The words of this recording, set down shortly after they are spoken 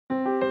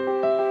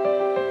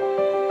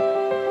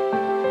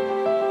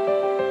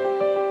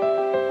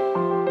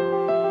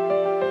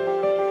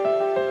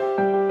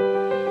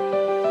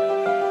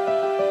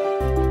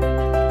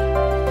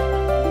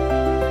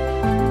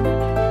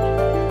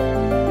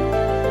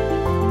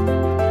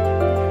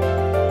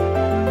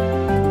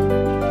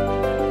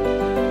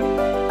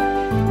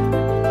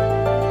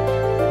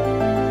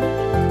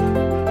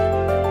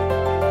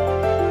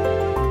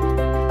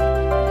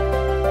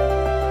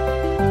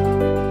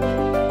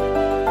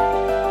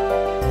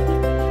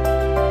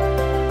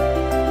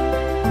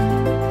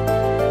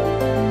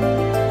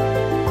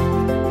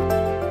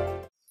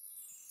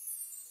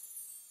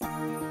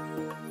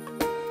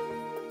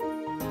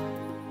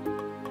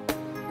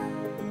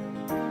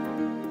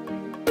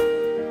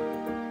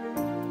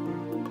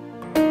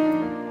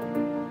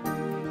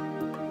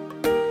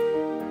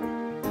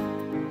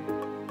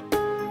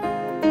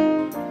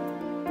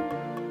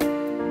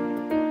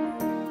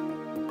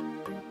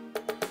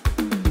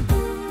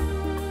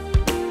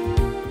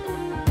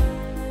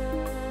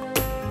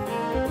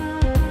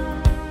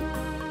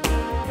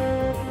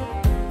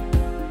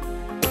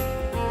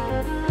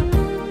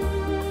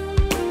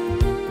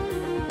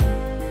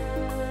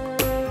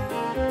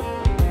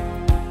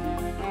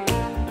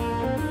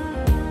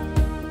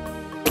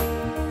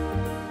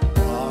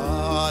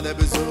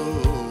ባለብዙ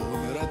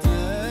ምሕረት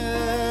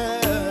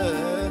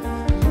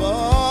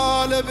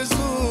ባለብዙ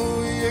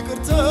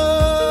ይቅርታ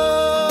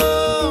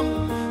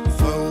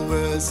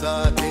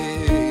ፈወሳት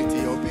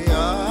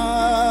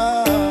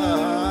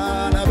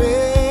ኢትዮጵያን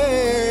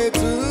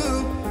አቤቱ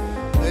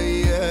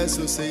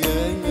ኢየሱስ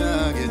የኛ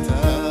ጌታ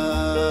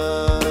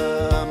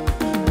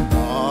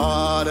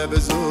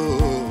ባለብዙ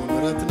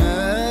ምሕረት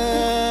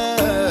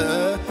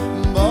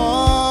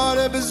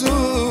ባለብዙ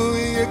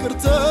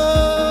ይቅርታ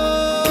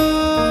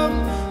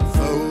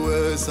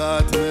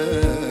ፈወሳት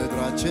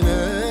ምድራችንን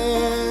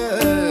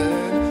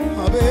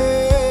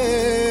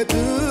አቤቱ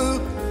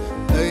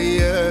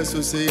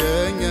ኢየሱስ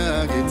የኛ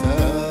ጌታ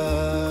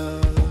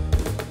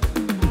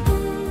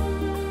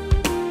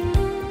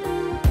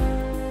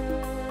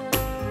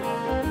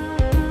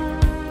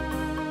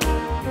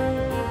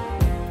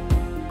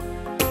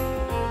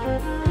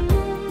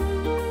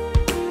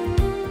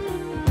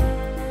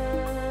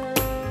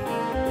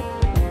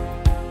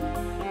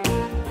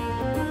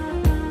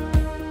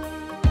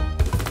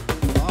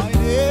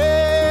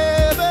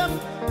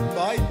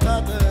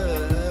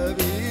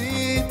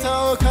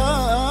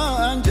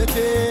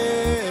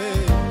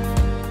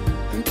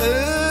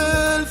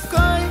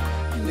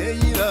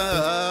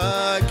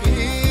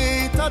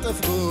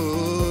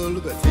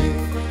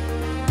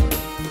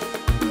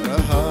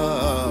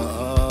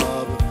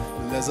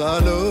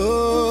ዛሎ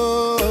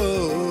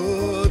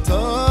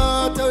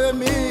ታተው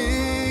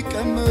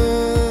የሚቀመስ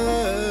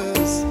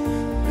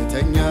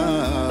ቤተኛ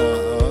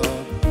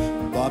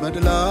ባመድ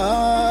ላይ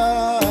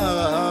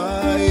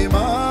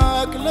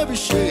ማቅ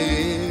ለብሼ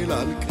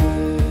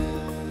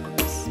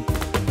ላልቅስ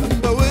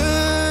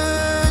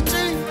በውጪ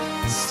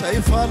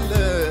ሰይፍ አለ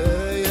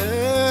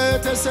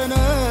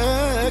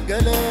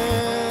የተሰነገለ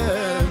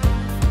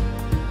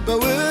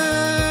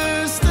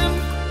በውስጥም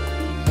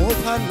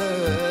ሞት አለ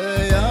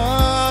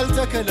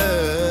ያልተከለከለ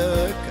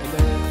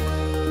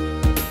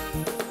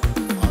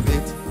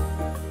አቤት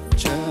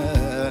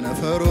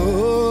ቸነፈሩ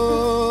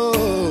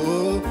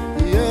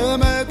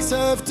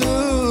የመቅሰፍቱ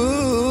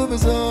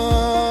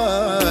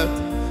ብዛት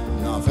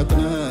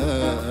ናፈጥነ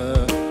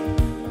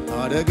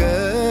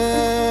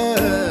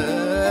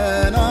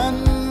ታደገን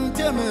አንተ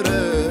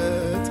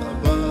ምሕረት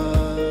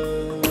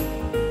አባት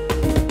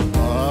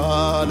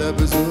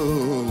ባለብዙ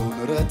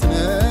ምሕረት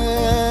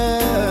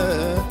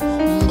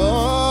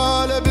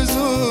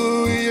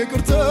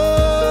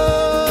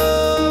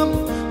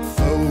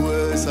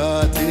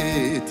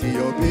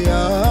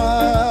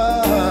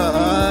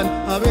ኢትዮጵያን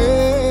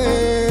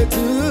አቤቱ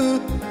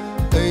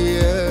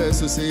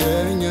ኢየሱስ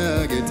የኛ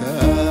ጌታ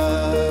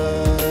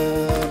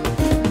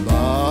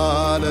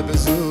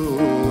ባለብዙ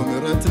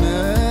ምሕረት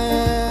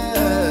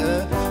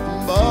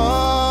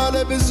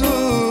ባለብዙ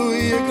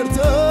ይቅርታ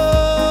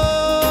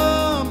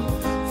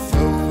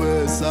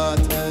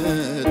ፈወሳት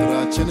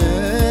ምድራችንን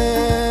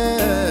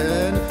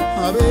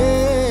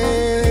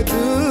አቤቱ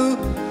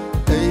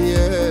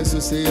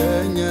ኢየሱስ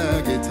የኛ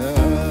ጌታ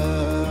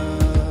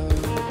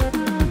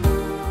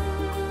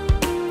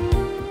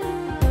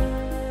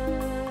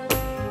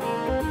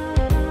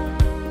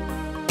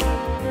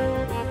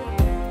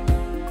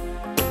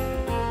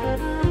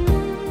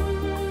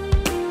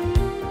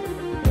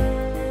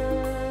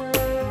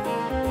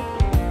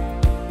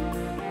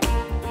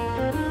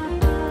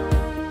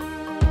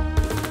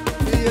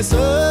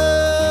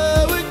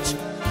የሰዎች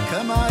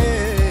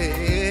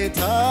ከማየት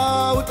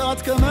አውጣት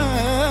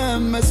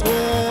ከመመስወት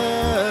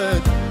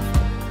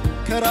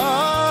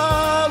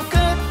ከራብ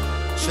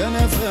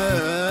ከቸነፈር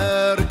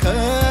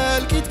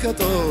ከእልቂት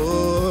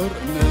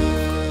ከጦርነት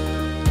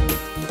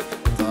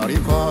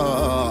ታሪኳ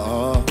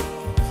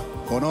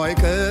ሆኖ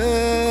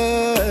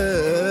አይቀር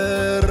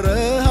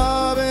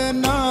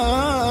ረሃብና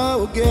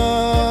ውጊያ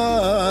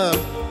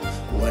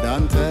ወደ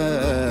አንተ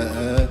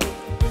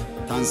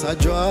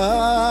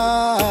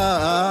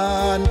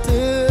ታንሳጇን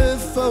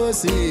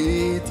ትፈወስ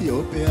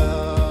ኢትዮጵያ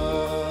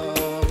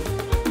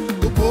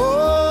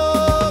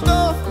ቦጋ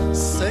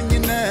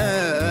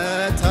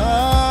ሰኝነት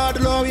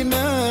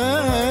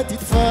አድሏዊነት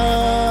ይጥፋ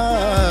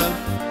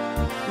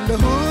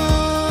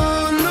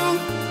ለሁሉ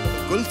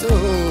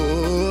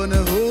ቁልጡን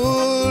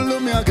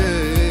ሁሉም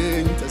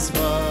ያገኝ ተስፋ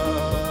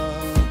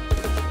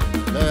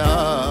ለያ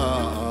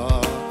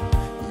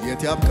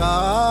የት ያብቃ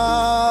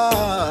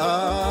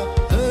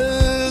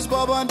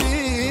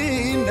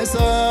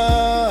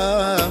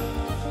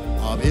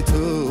አቤቱ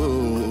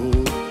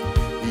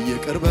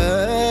ይቅር በል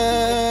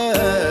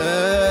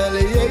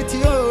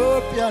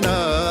የኢትዮጵያን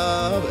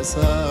አበሳ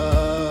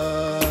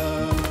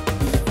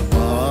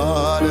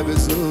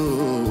ባለብዙ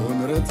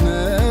ምሕረት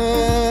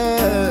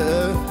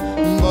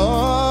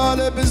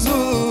ባለብዙ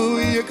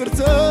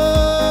ይቅርታ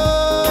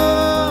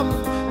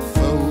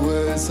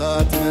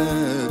ፈወሳት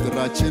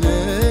ምድራችንን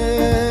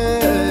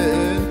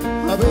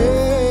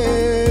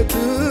አቤቱ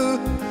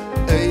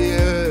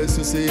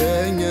ኢየሱስ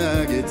የኛ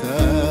ጌታ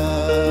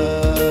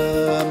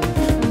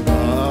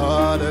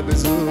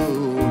ባለብዙ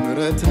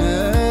ምሕረት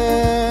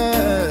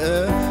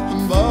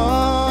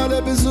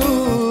ባለብዙ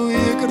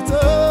ይቅርታ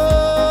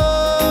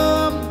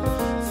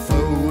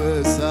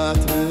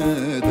ፈወሳት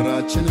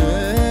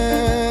ምድራችንን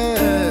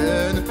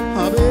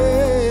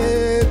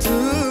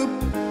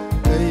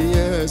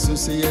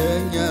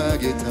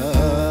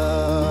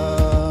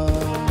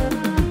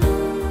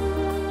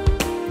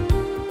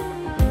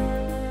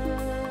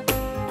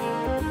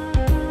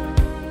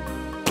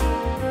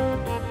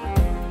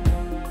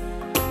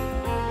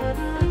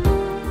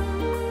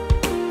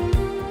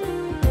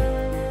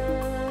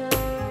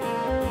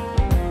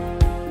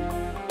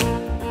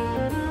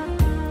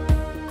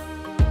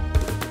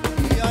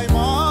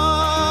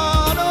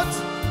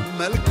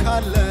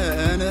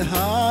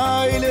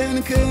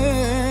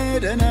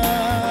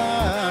ክደናል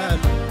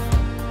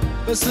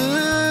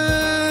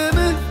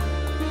በስምህ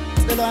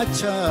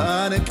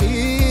ጥላቻን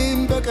ቂም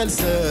በቀል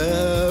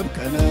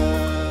ሰብከናል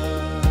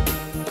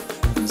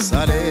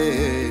ምሳሌ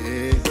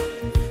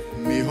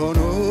ሚሆኑ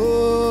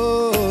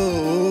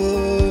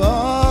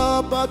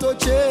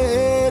አባቶቼ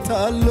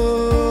ታሉ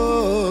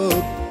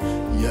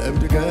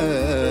የእብድ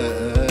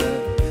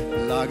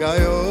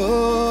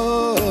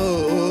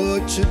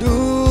ገላጋዮች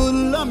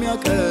ዱላ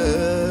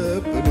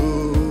ሚያቀብሉ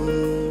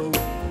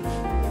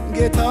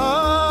ጌታ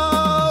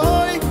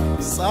ሆይ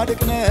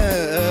ጻድቅ ነህ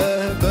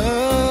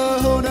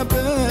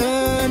በሆነብን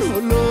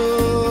ሁሉ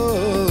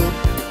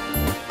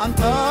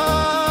አንተ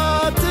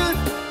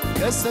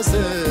አትከሰስም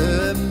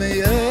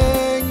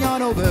የኛ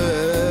ነው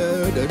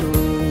በደሉ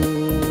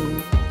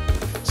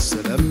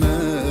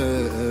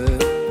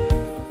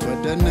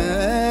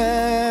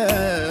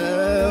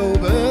ስለምትወደነው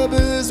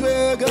በብዙ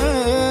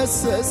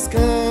የገሰስከን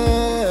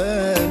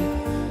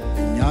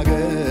እኛ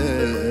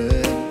ግን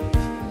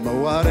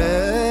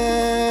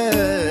መዋረድ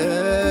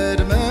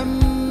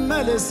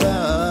መመለስ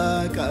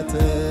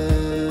አቃተን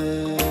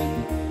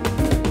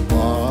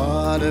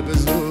ባለ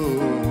ብዙ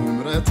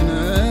ምሕረት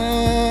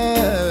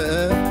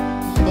ነህ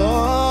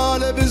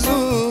ባለ ብዙ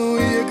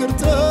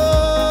ይቅርታ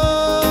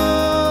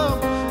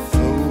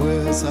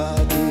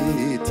ፈወሳት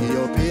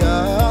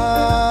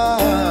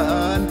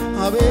ኢትዮጵያን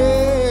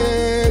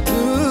አቤቱ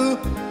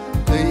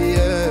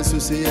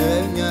ኢየሱስ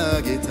የኛ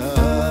ጌታ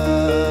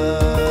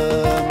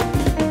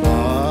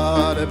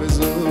ባለ ብዙ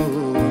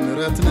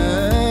ምሕረት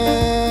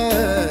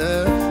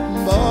ነህ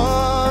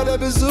ባለ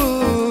ብዙ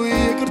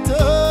ይቅርታ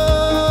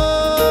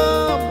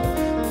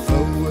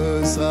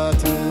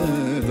ፈወሳት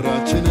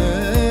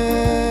ምድራችንን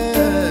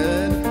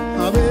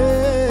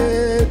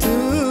አቤቱ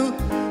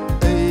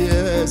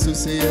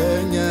ኢየሱስ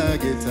የኛ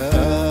ጌታ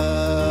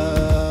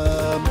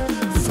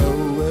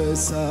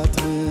ፈወሳት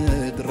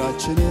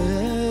ምድራችንን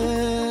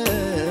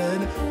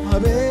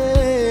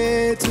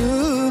አቤቱ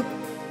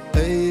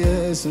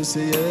ኢየሱስ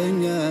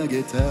የኛ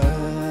ጌታ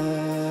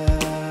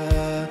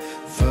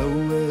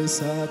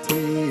ፈወሳት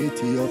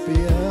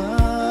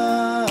ኢትዮጵያን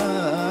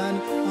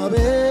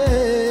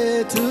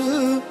አቤቱ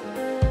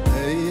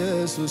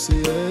ኢየሱስ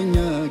የኛ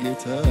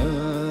ጌታ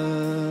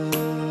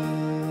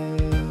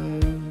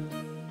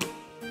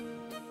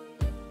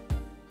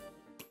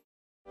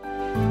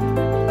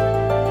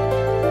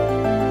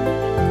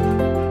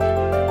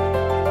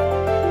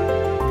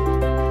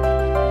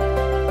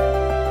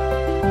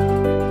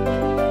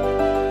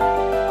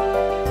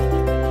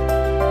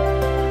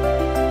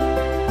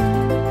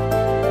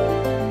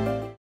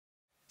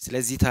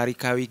ስለዚህ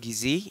ታሪካዊ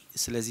ጊዜ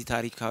ስለዚህ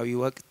ታሪካዊ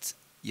ወቅት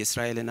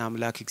የእስራኤልን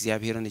አምላክ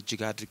እግዚአብሔርን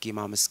እጅግ አድርጌ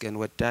ማመስገን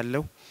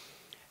ወዳለሁ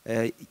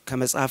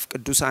ከመጽሐፍ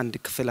ቅዱስ አንድ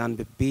ክፍል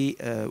አንብቤ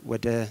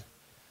ወደ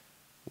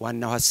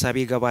ዋናው ሐሳቤ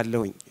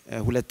ገባለሁኝ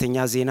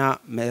ሁለተኛ ዜና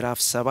ምዕራፍ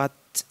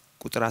 7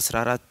 ቁጥር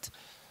 14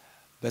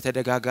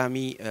 በተደጋጋሚ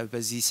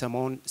በዚህ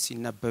ሰሞን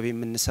ሲነበብ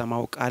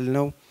የምንሰማው ቃል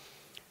ነው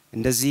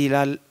እንደዚህ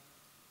ይላል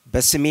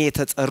በስሜ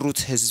የተጠሩት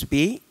ሕዝቤ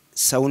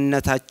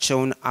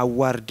ሰውነታቸውን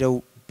አዋርደው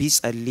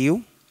ቢጸልዩ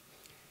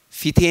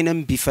ፊቴንም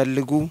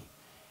ቢፈልጉ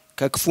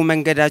ከክፉ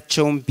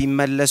መንገዳቸውም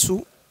ቢመለሱ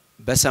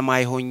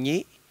በሰማይ ሆኜ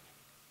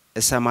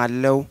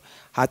እሰማለሁ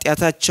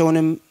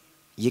ኃጢያታቸውንም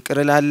ይቅር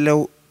እላለሁ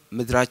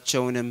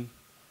ምድራቸውንም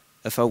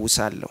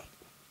እፈውሳለሁ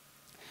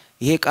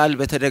ይሄ ቃል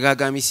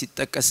በተደጋጋሚ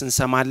ሲጠቀስ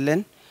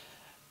እንሰማለን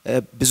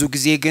ብዙ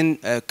ጊዜ ግን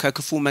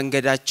ከክፉ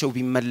መንገዳቸው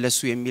ቢመለሱ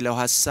የሚለው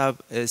ሐሳብ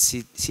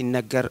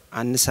ሲነገር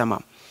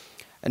አንሰማም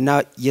እና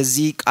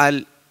የዚህ ቃል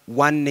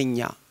ዋነኛ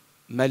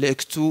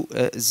መልእክቱ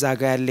እዛ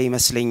ጋር ያለ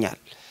ይመስለኛል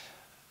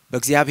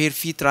በእግዚአብሔር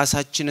ፊት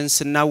ራሳችንን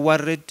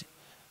ስናዋርድ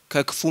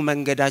ከክፉ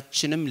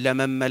መንገዳችንም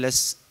ለመመለስ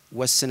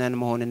ወስነን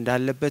መሆን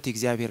እንዳለበት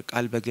እግዚአብሔር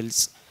ቃል በግልጽ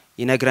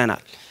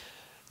ይነግረናል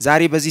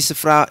ዛሬ በዚህ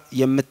ስፍራ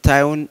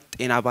የምታዩን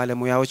ጤና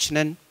ባለሙያዎች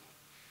ነን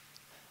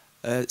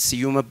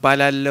ስዩም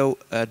ባላለው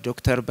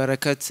ዶክተር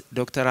በረከት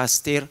ዶክተር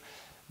አስቴር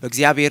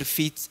በእግዚአብሔር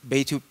ፊት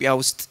በኢትዮጵያ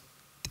ውስጥ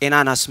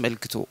ጤናን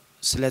አስመልክቶ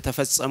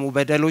ስለተፈጸሙ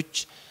በደሎች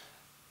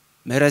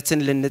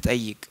ምህረትን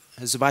ልንጠይቅ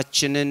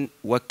ህዝባችንን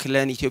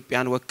ወክለን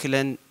ኢትዮጵያን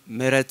ወክለን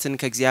ምህረትን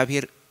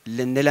ከእግዚአብሔር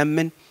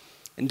ልንለምን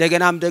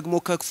እንደገናም ደግሞ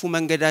ከክፉ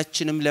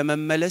መንገዳችንም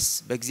ለመመለስ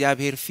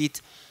በእግዚአብሔር ፊት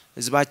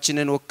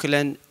ህዝባችንን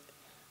ወክለን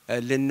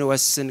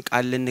ልንወስን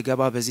ቃል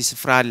ልንገባ በዚህ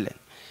ስፍራ አለን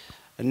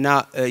እና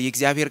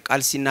የእግዚአብሔር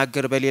ቃል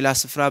ሲናገር በሌላ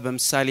ስፍራ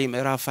በምሳሌ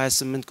ምዕራፍ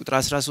 28 ቁጥር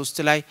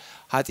 13 ላይ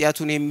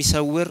ኃጢያቱን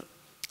የሚሰውር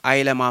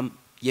አይለማም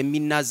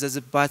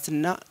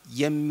የሚናዘዝባትና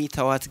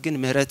የሚተዋት ግን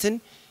ምህረትን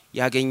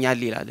ያገኛል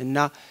ይላል እና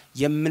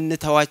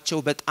የምንተዋቸው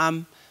በጣም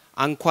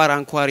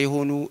አንኳር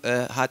የሆኑ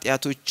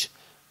ኃጢያቶች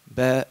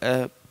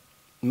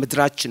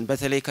በምድራችን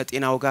በተለይ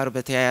ከጤናው ጋር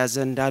በተያያዘ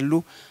እንዳሉ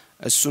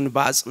እሱን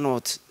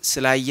በአጽኖት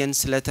ስላየን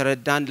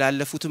ስለተረዳን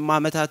ላለፉትም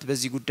ዓመታት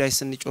በዚህ ጉዳይ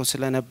ስንጮህ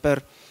ስለነበር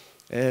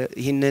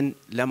ይህንን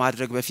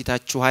ለማድረግ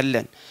በፊታችሁ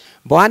አለን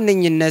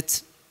በዋነኝነት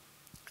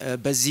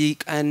በዚህ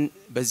ቀን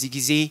በዚህ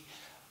ጊዜ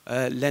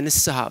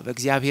ለንስሐ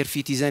በእግዚአብሔር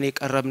ፊት ይዘን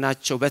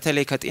የቀረብናቸው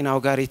በተለይ ከጤናው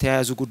ጋር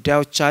የተያያዙ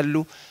ጉዳዮች አሉ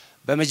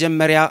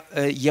በመጀመሪያ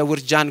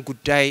የውርጃን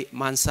ጉዳይ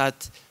ማንሳት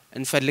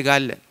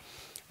እንፈልጋለን።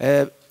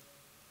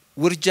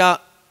 ውርጃ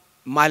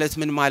ማለት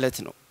ምን ማለት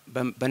ነው?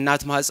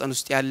 በእናት ማህፀን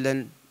ውስጥ ያለን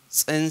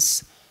ጽንስ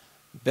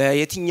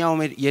በየትኛው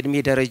የእድሜ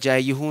ደረጃ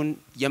ይሁን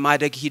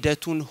የማደግ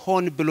ሂደቱን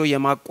ሆን ብሎ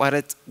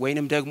የማቋረጥ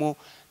ወይንም ደግሞ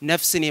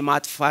ነፍስን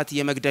የማጥፋት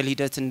የመግደል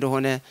ሂደት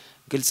እንደሆነ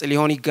ግልጽ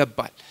ሊሆን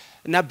ይገባል።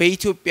 እና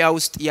በኢትዮጵያ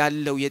ውስጥ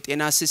ያለው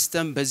የጤና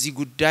ሲስተም በዚህ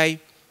ጉዳይ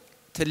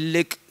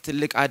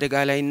ትልቅ አደጋ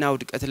ላይና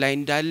ውድቀት ላይ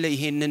እንዳለ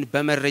ይሄንን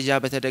በመረጃ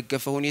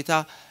በተደገፈ ሁኔታ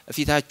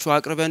እፊታችሁ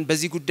አቅርበን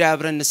በዚህ ጉዳይ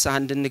አብረን ንስሐ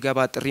እንድንገባ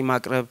ጥሪ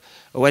ማቅረብ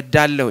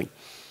እወዳለሁኝ።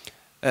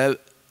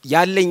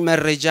 ያለኝ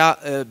መረጃ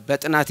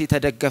በጥናት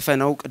የተደገፈ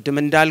ነው። ቅድም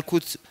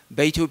እንዳልኩት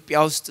በኢትዮጵያ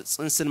ውስጥ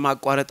ጽንስን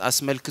ማቋረጥ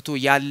አስመልክቶ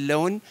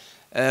ያለውን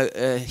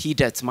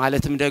ሂደት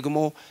ማለትም ደግሞ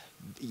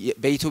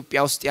በኢትዮጵያ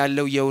ውስጥ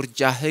ያለው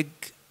የውርጃ ህግ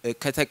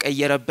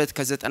ከተቀየረበት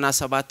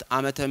ከ97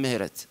 ዓመተ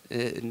ምህረት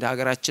እንደ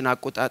ሀገራችን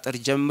አቆጣጠር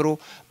ጀምሮ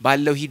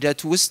ባለው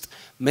ሂደት ውስጥ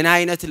ምን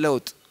አይነት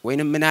ለውጥ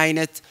ወይንም ምን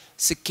አይነት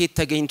ስኬት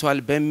ተገኝቷል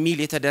በሚል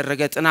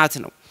የተደረገ ጥናት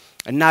ነው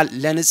እና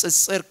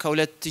ለንጽጽር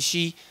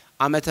ከ2000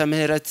 ዓመተ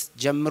ምህረት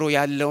ጀምሮ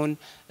ያለውን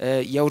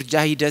የውርጃ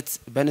ሂደት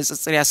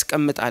በንጽጽር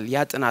ያስቀምጣል ያ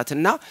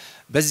ጥናትና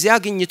በዚያ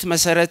ግኝት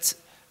መሰረት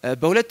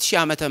በ2000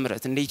 ዓመተ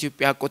ምህረት እንደ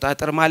ኢትዮጵያ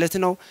አቆጣጠር ማለት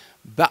ነው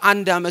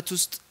በአንድ አመት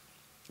ውስጥ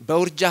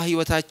በውርጃ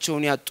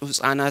ህይወታቸውን ያጡ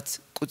ህፃናት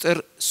ቁጥር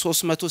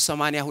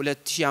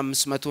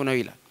 382500 ነው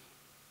ይላል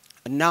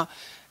እና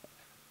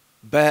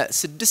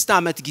በ6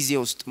 አመት ጊዜ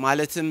ውስጥ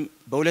ማለትም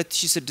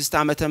በ2006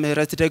 ዓመተ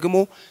ምህረት ደግሞ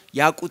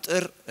ያ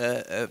ቁጥር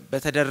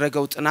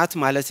በተደረገው ጥናት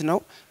ማለት ነው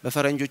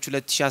በፈረንጆች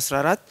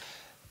 2014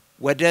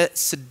 ወደ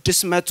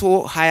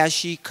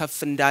 620,000 ከፍ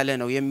እንዳለ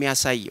ነው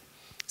የሚያሳየው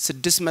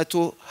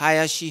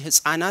 620,000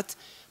 ህፃናት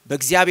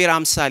በእግዚአብሔር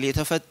አምሳል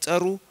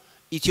የተፈጠሩ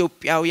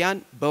ኢትዮጵያውያን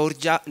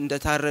በውርጃ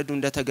እንደታረዱ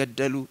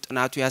እንደተገደሉ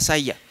ጥናቱ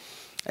ያሳያል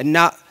እና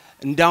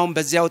እንዳውም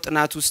በዚያው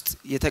ጥናት ውስጥ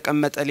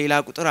የተቀመጠ ሌላ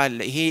ቁጥር አለ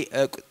ይሄ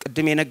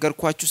ቅድም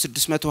የነገርኳችሁ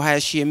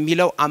 620,000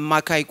 የሚለው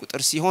አማካይ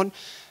ቁጥር ሲሆን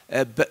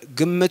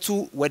ግምቱ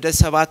ወደ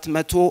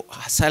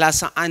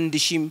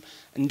 731,000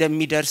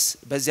 እንደሚደርስ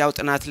በዚያው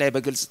ጥናት ላይ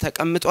በግልጽ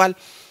ተቀምጧል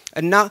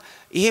እና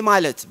ይሄ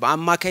ማለት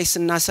በአማካይ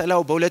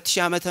ስናሰላው በ2000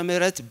 ዓመተ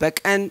ምህረት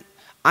በቀን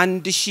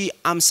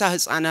 1050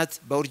 ህፃናት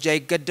በውርጃ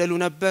ይገደሉ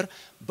ነበር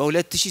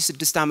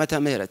በ2006 ዓመተ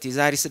ምህረት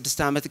የዛሬ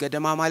 6 ዓመት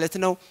ገደማ ማለት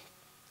ነው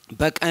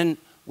በቀን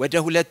ወደ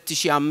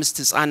 2005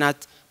 ህፃናት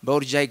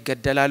በውርጃ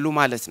ይገደላሉ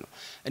ማለት ነው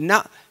እና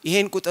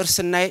ይሄን ቁጥር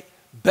ስናይ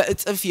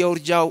በእጥፍ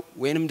የውርጃው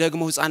ወይንም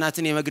ደግሞ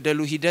ህፃናትን የመግደሉ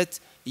ሂደት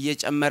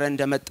እየጨመረ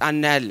እንደመጣ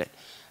እናያለን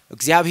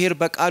እግዚአብሔር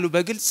በቃሉ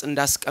በግልጽ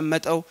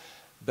እንዳስቀመጠው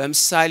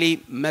በምሳሌ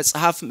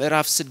መጽሐፍ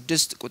ምዕራፍ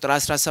 6 ቁጥር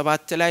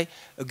 17 ላይ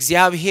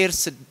እግዚአብሔር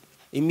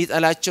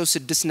የሚጠላቸው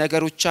 6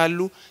 ነገሮች አሉ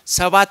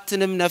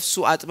 7ንም ነፍሱ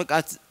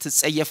አጥብቃት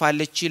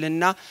ትጸየፋለች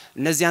ይልና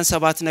እነዚያን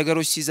 7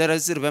 ነገሮች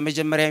ሲዘረዝር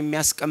በመጀመሪያ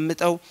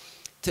የሚያስቀምጠው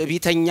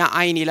ትዕቢተኛ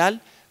አይን ይላል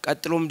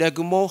ቀጥሎም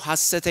ደግሞ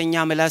ሐሰተኛ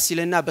ምላስ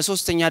ይልና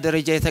በሶስተኛ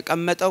ደረጃ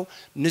የተቀመጠው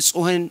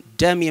ንጹህን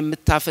ደም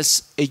የምታፈስ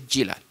እጅ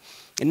ይላል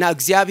እና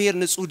እግዚአብሔር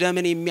ንጹህ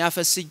ደምን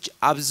የሚያፈስ እጅ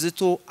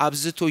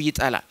አብዝቶ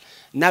ይጠላል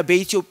እና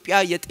በኢትዮጵያ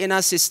የጤና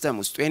ሲስተም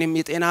ውስጥ ወይንም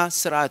የጤና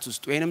ስርዓት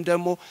ውስጥ ወይንም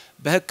ደግሞ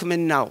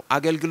በህክምናው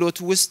አገልግሎት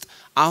ውስጥ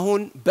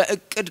አሁን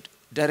በእቅድ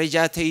ደረጃ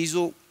ተይዞ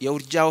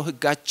የውርጃው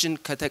ህጋችን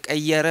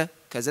ከተቀየረ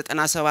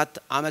ከ97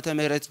 ዓመተ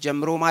ምህረት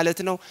ጀምሮ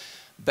ማለት ነው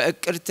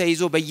በእቅድ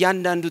ተይዞ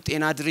በእያንዳንዱ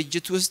ጤና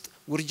ድርጅት ውስጥ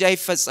ውርጃ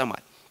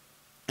ይፈጸማል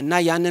እና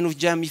ያንን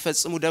ውርጃ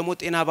የሚፈጽሙ ደግሞ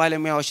ጤና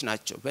ባለሙያዎች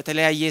ናቸው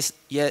በተለያየ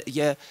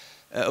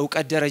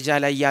የእውቀት ደረጃ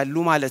ላይ ያሉ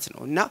ማለት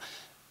ነው እና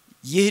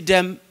ይህ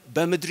ደም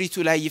በመድሪቱ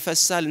ላይ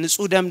ይፈሳል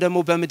ንጹህ ደም ደግሞ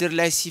በመድር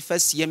ላይ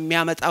ሲፈስ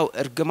የሚያመጣው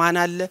እርግማን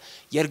አለ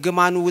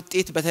የእርግማኑ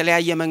ውጤት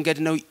በተለያየ መንገድ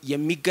ነው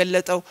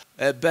የሚገለጠው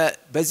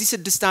በዚህ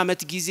 6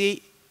 አመት ጊዜ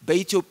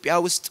በኢትዮጵያ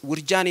ውስጥ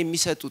ውርጃን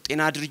የሚሰጡ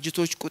ጤና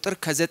ድርጅቶች ቁጥር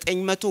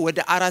ከ900 ወደ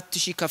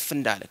 4000 ከፍ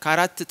እንዳለ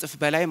ከ4 እጥፍ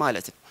በላይ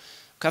ማለት ነው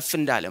ከፍ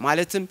እንዳለ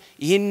ማለትም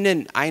ይህንን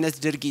አይነት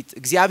ድርጊት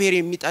እግዚአብሔር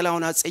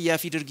የሚጠላውን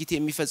አጸያፊ ድርጊት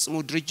የሚፈጽሙ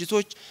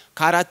ድርጅቶች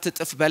ከ4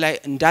 እጥፍ በላይ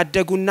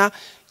እንዳደጉና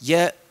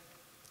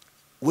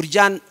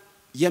የውርጃን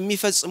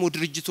የሚፈጽሙ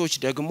ድርጅቶች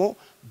ደግሞ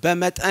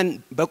በመጠን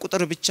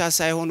በቁጥር ብቻ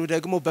ሳይሆኑ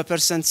ደግሞ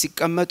በፐርሰንት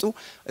ሲቀመጡ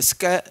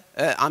እስከ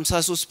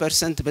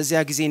 53% በዚያ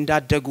ጊዜ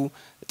እንዳደጉ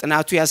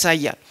ጥናቱ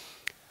ያሳያል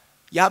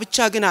ያ ብቻ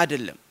ግን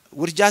አይደለም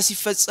ውርጃ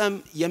ሲፈጸም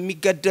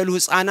የሚገደሉ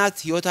ህፃናት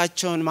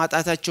ህይወታቸውን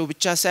ማጣታቸው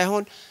ብቻ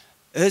ሳይሆን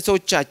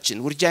እህቶቻችን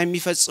ውርጃ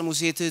የሚፈጽሙ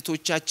ሴት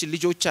እህቶቻችን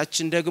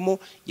ልጆቻችን ደግሞ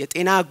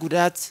የጤና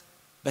ጉዳት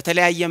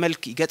በተለያየ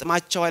መልክ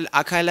ይገጥማቸዋል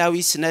አካላዊ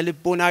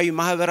ስነልቦናዊ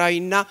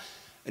ማህበራዊና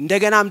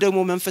እንደገናም ደግሞ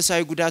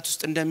መንፈሳዊ ጉዳት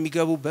ውስጥ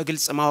እንደሚገቡ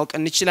በግልጽ ማወቅ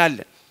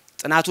እንችላለን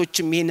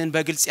ጥናቶችም ይሄንን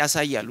በግልጽ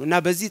ያሳያሉ እና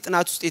በዚህ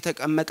ጥናት ውስጥ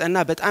የተቀመጠና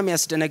በጣም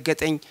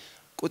ያስደነገጠኝ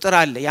ቁጥር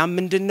አለ ያ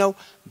ምንድነው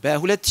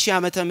በ2000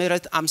 ዓመተ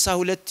ምህረት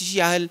 52000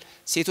 ያህል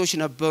ሴቶች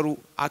ነበሩ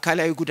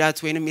አካላዊ ጉዳት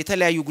ወይንም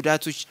የተለያዩ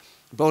ጉዳቶች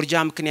በውርጃ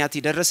ምክንያት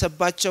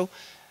ይደረሰባቸው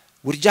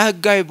ውርጃ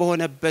ህጋዊ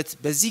በሆነበት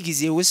በዚህ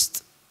ጊዜ ውስጥ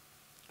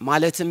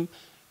ማለትም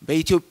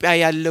በኢትዮጵያ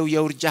ያለው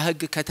የውርጃ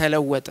ህግ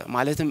ከተለወጠ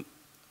ማለትም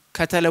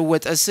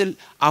ከተለወጠ ስል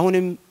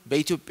አሁንም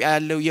በኢትዮጵያ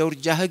ያለው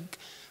የውርጃ ህግ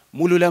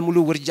ሙሉ ለሙሉ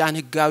ውርጃን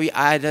ህጋዊ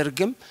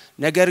አያደርግም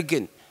ነገር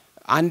ግን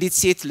አንዲት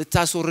ሴት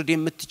ልታስወርድ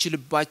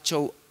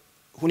የምትችልባቸው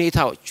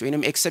ሁኔታዎች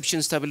ወይንም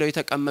ኤክሰፕሽንስ ተብለው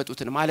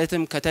የተቀመጡትን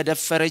ማለትም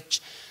ከተደፈረች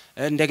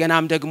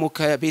እንደገናም ደግሞ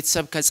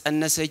ከቤተሰብ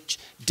ከጸነሰች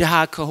ድሃ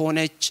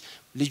ከሆነች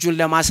ልጁን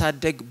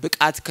ለማሳደግ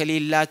ብቃት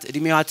ከሌላት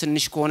እድሜዋ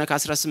ትንሽ ከሆነ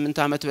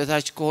ከ18 ዓመት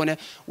በታች ከሆነ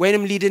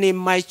ወይንም ሊድን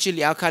የማይችል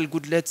የአካል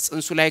ጉድለት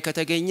ጽንሱ ላይ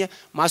ከተገኘ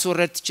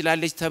ማስወረድ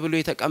ትችላለች ተብሎ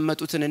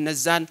የተቀመጡትን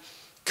እነዛን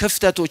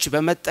ክፍተቶች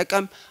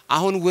በመጠቀም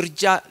አሁን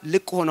ውርጃ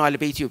ልቅ ሆኗል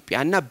በኢትዮጵያ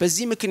እና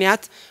በዚህ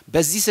ምክንያት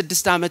በዚህ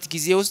 6 ዓመት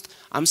ጊዜ ውስጥ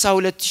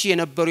 52000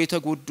 የነበሩ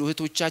የተጎዱ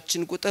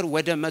እህቶቻችን ቁጥር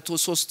ወደ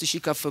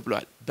 103000 ከፍ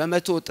ብሏል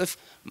በመቶ እጥፍ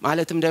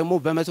ማለትም ደግሞ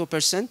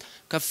በ100%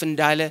 ከፍ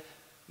እንዳለ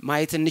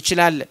ማየት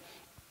እንችላለን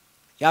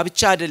ያ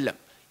ብቻ አይደለም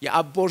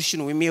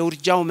የአቦርሽን ወይም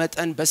የውርጃው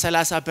መጠን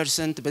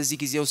በ30% በዚህ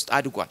ጊዜ ውስጥ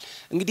አድጓል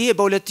እንግዲህ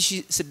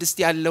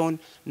በ2006 ያለውን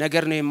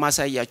ነገር ነው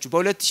የማሳያችሁ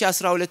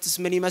በ2012ስ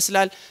ምን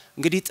ይመስላል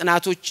እንግዲህ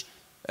ጥናቶች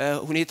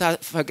ሁኔታ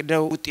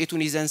ፈቅደው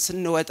ውጤቱን ይዘን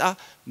ስንወጣ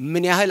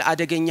ምን ያህል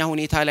አደገኛ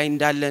ሁኔታ ላይ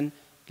እንዳለን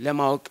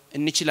ለማወቅ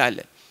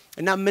እንችላለን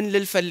እና ምን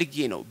ልልፈልጌ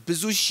ነው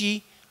ብዙ ሺህ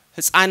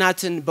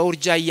ህፃናትን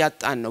በውርጃ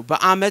ያጣን ነው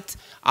በአመት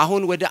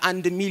አሁን ወደ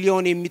 1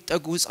 ሚሊዮን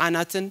የሚጠጉ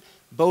ህፃናትን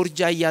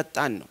በውርጃ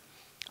ያጣን ነው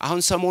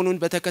አሁን ሰሞኑን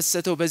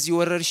በተከሰተው በዚህ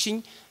ወረርሽኝ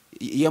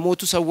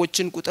የሞቱ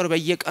ሰዎችን ቁጥር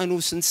በየቀኑ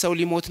ስንት ሰው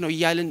ሊሞት ነው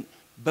ይያልን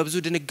በብዙ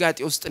ድንጋጤ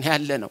ውስጥ ነው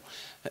ያለ ነው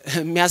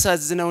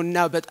የሚያሳዝነውና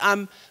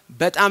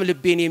በጣም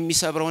ልቤን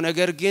የሚሰብረው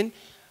ነገር ግን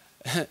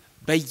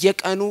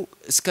በየቀኑ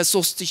እስከ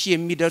 3000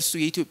 የሚደርሱ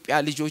የኢትዮጵያ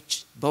ልጆች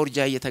በውርጃ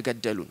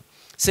እየተገደሉ ነው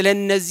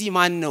ስለነዚህ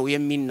ማን ነው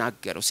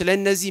የሚናገረው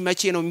ስለነዚህ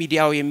መቼ ነው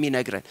ሚዲያው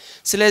የሚነግረን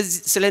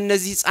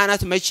ስለነዚህ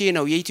ህፃናት መቼ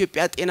ነው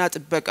የኢትዮጵያ ጤና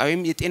ጥበቃ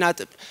ወይም የጤና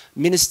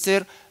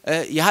ሚኒስቴር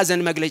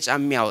የሐዘን መግለጫ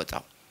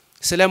የሚያወጣው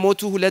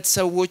ስለሞቱ ሁለት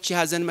ሰዎች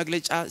የሐዘን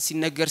መግለጫ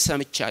ሲነገር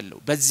ሰምቻለሁ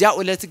በዚያ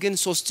ዕለት ግን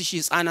 3000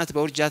 ህፃናት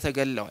በውርጃ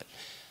ተገለዋል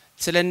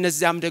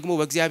ስለነዚያም ደግሞ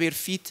በእግዚአብሔር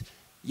ፊት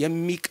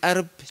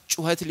የሚቀርብ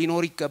ጩኸት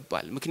ሊኖር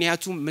ይገባል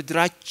ምክንያቱም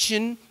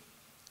ምድራችን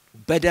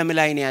በደም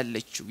ላይ ነው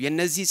ያለችው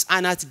የነዚህ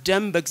ህፃናት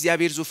ደም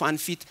በእግዚአብሔር ዙፋን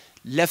ፊት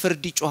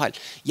ለፍርድ ይጮሃል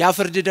ያ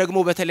ፍርድ ደግሞ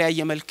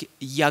በተለያየ መልክ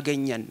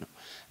ያገኘን ነው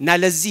እና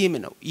ለዚህም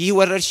ነው ይህ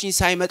ወረርሽኝ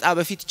ሳይመጣ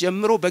በፊት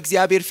ጀምሮ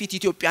በእግዚአብሔር ፊት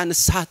ኢትዮጵያ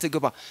ንስሐ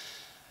ትግባ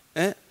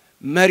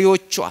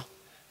መሪዎቿ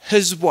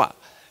ህዝቧ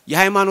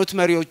የሃይማኖት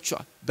መሪዎቿ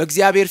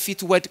በእግዚአብሔር ፊት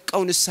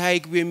ወድቀው ንስሐ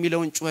ይግቡ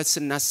የሚለውን ጩኸት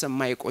ስናሰማ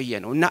የቆየ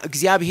ነው እና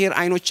እግዚአብሔር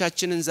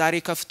አይኖቻችንን ዛሬ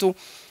ከፍቶ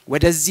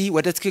ወደዚህ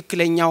ወደ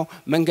ትክክለኛው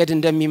መንገድ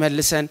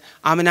እንደሚመልሰን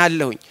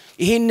አምናለሁኝ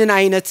ይሄንን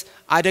አይነት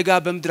አደጋ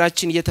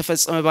በመድራችን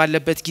እየተፈጸመ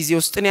ባለበት ጊዜ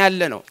ውስጥ ነው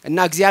ያለ ነው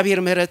እና እግዚአብሔር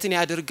ምህረትን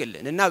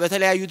ያድርግልን እና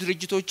በተለያዩ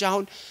ድርጅቶች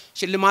አሁን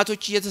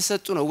ሽልማቶች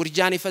እየተሰጡ ነው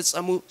ውርጃን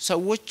የፈጸሙ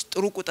ሰዎች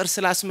ጥሩ ቁጥር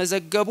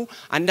ስላስመዘገቡ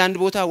አንዳንድ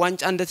ቦታ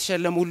ዋንጫ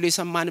እንደተሸለሙ ሁሉ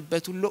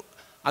የሰማንበት ሁሉ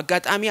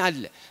አጋጣሚ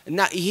አለ እና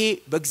ይሄ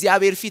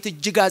በእግዚአብሔር ፊት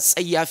እጅግ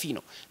አጸያፊ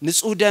ነው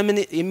ንጹህ ደምን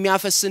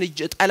የሚያፈስን እጅ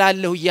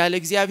ጠላለሁ ይያለ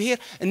እግዚአብሔር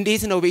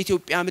እንዴት ነው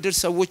በኢትዮጵያ ምድር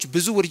ሰዎች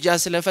ብዙ ውርጃ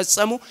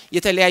ስለፈጸሙ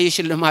የተለያየ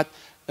ሽልማት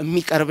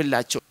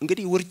የሚቀርብላቸው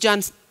እንግዲህ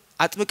ውርጃን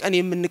አጥብቀን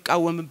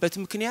የምንቃወምበት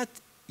ምክንያት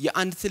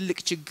የአንድ ትልቅ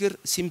ችግር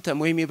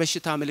ሲምፕተም ወይም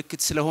የበሽታ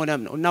ምልክት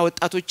ስለሆነም ነው እና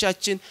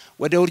ወጣቶቻችን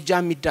ወደ ውርጃ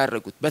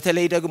የሚዳረጉት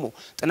በተለይ ደግሞ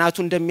ጥናቱ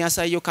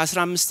እንደሚያሳየው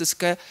ከ15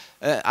 እስከ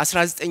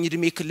 19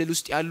 እድሜ ክልል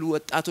ውስጥ ያሉ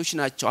ወጣቶች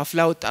ናቸው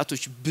አፍላ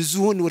ወጣቶች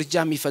ብዙውን ውርጃ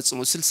የሚፈጽሙ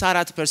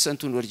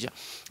 64%ን ውርጃ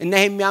እና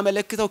ይሄ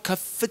የሚያመለክተው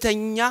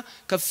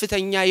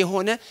ከፍተኛ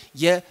የሆነ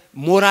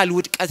የሞራል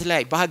ውድቀት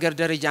ላይ በሀገር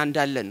ደረጃ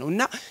እንዳለን ነው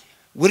እና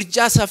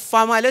ውርጃ ሰፋ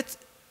ማለት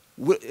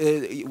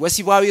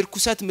ወሲባዊ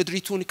ርኩሰት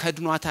ምድሪቱን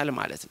ከድኗታል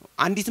ማለት ነው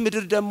አንዲት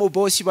ምድር ደግሞ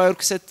በወሲባዊ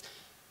ርኩሰት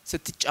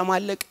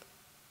ስትጨማለቅ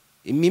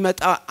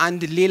የሚመጣ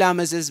አንድ ሌላ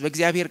መዘዝ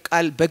በእግዚአብሔር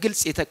ቃል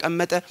በግልጽ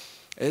የተቀመጠ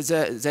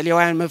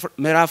ዘሌዋውያን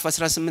ምዕራፍ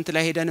 18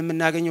 ላይ ሄደን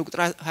የምናገኘው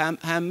ቁጥር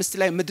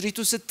 25 ላይ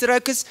ምድሪቱ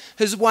ስትረክስ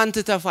ህዝቧን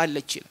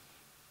ትተፋለች ይላል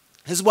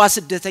ህዝቧ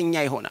ስደተኛ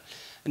ይሆናል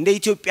እንደ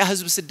ኢትዮጵያ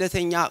ህዝብ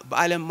ስደተኛ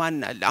በአለም ማን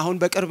አለ አሁን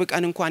በቅርብ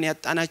ቀን እንኳን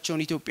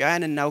ያጣናቸውን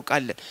ኢትዮጵያውያን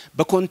እናውቃለን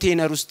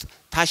በኮንቴነር ውስጥ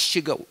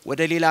ታሽገው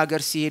ወደ ሌላ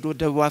ሀገር ሲሄዱ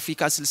ደቡብ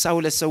አፍሪካ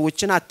 62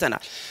 ሰዎችን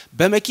አተናል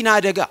በመኪና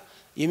አደጋ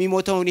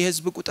የሚሞተውን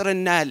የህዝብ ቁጥር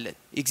እናያለን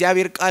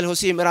እግዚአብሔር ቃል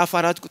ሆሴዕ ምዕራፍ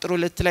 4 ቁጥር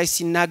 2 ላይ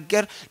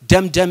ሲናገር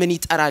ደምን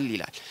ይጠራል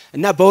ይላል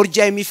እና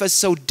በውርጃ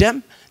የሚፈሰው ደም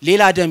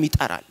ሌላ ደም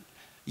ይጠራል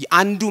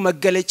አንዱ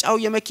መገለጫው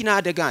የመኪና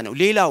አደጋ ነው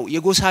ሌላው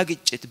የጎሳ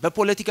ግጭት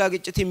በፖለቲካ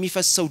ግጭት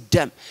የሚፈሰው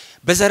ደም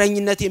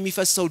በዘረኝነት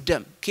የሚፈሰው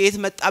ደም ከየት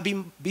መጣ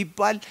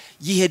ቢባል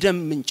ይህ የደም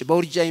ምንጭ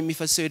በውርጃ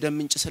የሚፈሰው የደም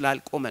ምንጭ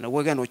ስላልቆመ ነው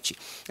ወገኖቼ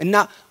እና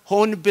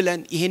ሆን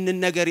ብለን ይሄንን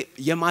ነገር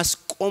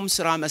የማስቆም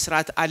ስራ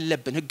መስራት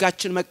አለብን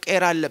ህጋችን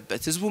መቀየር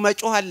አለበት ህዝቡ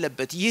መጮህ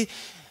አለበት ይህ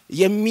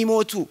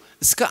የሚሞቱ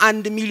እስከ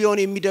 1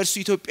 ሚሊዮን የሚደርሱ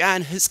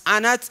ኢትዮጵያውያን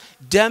ህፃናት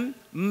ደም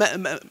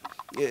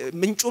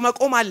ምንጩ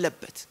መቆም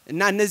አለበት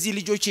እና እነዚህ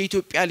ልጆች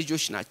የኢትዮጵያ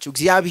ልጆች ናቸው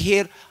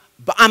እግዚአብሔር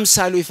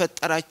በአምሳሉ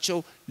የፈጠራቸው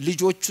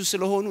ልጆቹ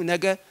ስለሆኑ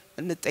ነገ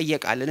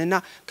እንጠየቃለንና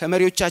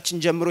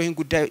ከመሪዎቻችን ጀምሮ ይሄን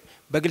ጉዳይ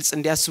በግልጽ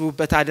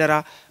እንዲያስቡበት አደራ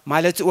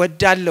ማለት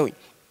ወዳለውኝ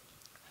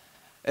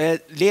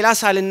ሌላ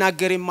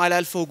ሳልናገር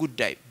የማላልፈው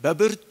ጉዳይ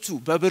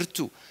በብርቱ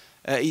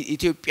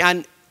ኢትዮጵያን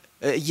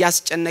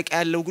ያስጨነቀ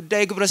ያለው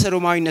ጉዳይ ግብረ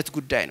ሰዶማዊነት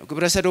ጉዳይ ነው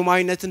ግብረ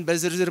ሰዶማዊነትን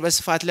በዝርዝር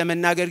በስፋት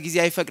ለመናገር ጊዜ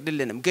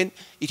አይፈቅድልንም ግን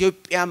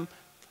ኢትዮጵያም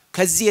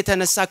ከዚህ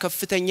የተነሳ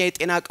ከፍተኛ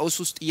የጤና ቀውስ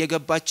ውስጥ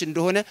እየገባች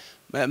እንደሆነ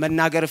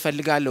መናገር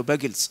ፈልጋለሁ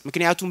በግልጽ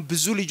ምክንያቱም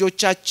ብዙ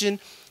ልጆቻችን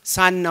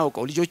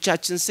ሳናውቀው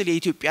ልጆቻችን ስለ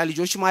የኢትዮጵያ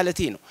ልጆች ማለት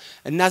ነው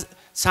እና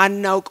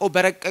ሳናውቀው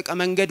በረቀቀ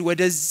መንገድ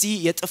ወደዚህ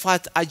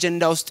የጥፋት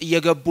አጀንዳ ውስጥ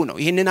እየገቡ ነው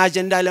ይሄንን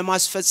አጀንዳ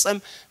ለማስፈጸም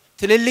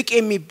ትልልቅ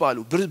የሚባሉ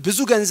ብዙ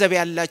ገንዘብ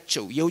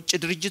ያላቸው የውጭ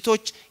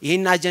ድርጅቶች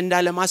ይሄን አጀንዳ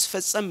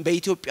ለማስፈጸም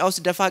በኢትዮጵያ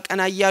ውስጥ ደፋ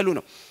ቀና እያሉ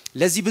ነው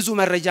ለዚህ ብዙ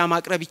መረጃ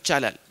ማቅረብ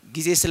ይቻላል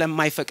ጊዜ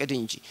ስለማይፈቅድ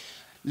እንጂ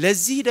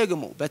ለዚህ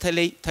ደግሞ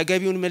በተለይ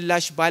ተገቢውን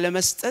ምላሽ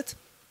ባለመስጠት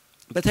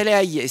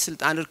በተለያየ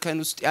የስልጣን እርከን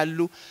ውስጥ ያሉ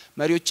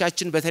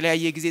መሪዎቻችን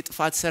በተለያየ ጊዜ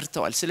ጥፋት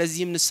ሰርተዋል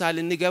ስለዚህም ንሳል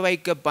እንገባ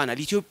ይገባናል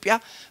ኢትዮጵያ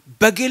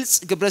በግልጽ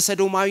ግብረ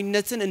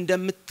ሰዶማዊነትን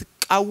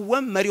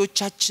እንደምትቃወም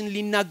መሪዎቻችን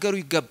ሊናገሩ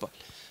ይገባል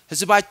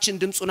ህዝባችን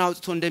ድምጹን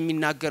አውጥቶ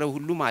እንደሚናገረው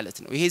ሁሉ ማለት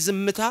ነው ይሄ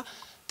ዝምታ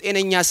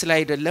ጤነኛ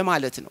ስላይደለ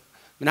ማለት ነው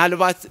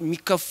ምናልባት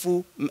የሚከፉ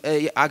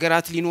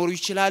አገራት ሊኖሩ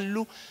ይችላሉ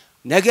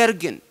ነገር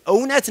ግን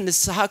እውነት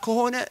ንስሐ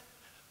ከሆነ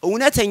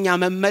እውነተኛ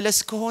መመለስ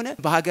ከሆነ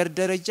በሀገር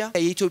ደረጃ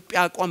የኢትዮጵያ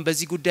አቋም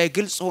በዚህ ጉዳይ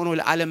ግልጽ ሆኖ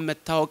ለዓለም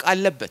መታወቅ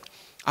አለበት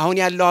አሁን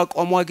ያለው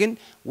አቋሟ ግን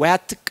ወይ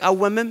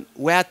አትቃወምም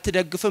ወይ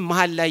አትደግፍም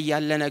መሃል ላይ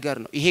ያለ ነገር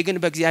ነው ይሄ ግን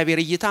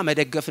በእግዚአብሔር እይታ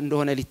መደገፍ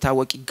እንደሆነ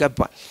ሊታወቅ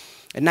ይገባል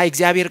እና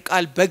የእግዚአብሔር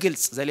ቃል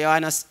በግልጽ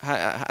ዘሌዋውያን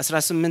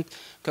 18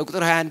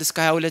 ከቁጥር 21 እስከ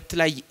 22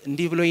 ላይ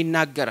እንዲህ ብሎ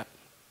ይናገራል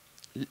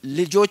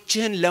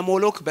ልጆችህን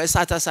ለሞሎክ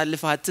በእሳት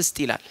አሳልፈህ አትስጥ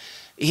ይላል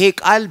ይሄ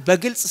ቃል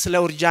በግልጽ ስለ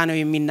ውርጃ ነው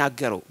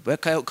የሚናገረው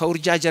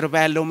ከውርጃ ጀርባ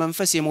ያለው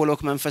መንፈስ የሞሎክ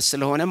መንፈስ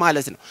ስለሆነ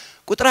ማለት ነው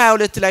ቁጥር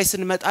 22 ላይ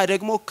ስንመጣ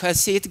ደግሞ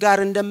ከሴት ጋር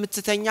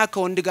እንደምትተኛ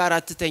ከወንድ ጋር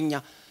አትተኛ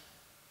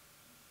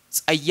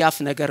ጸያፍ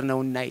ነገር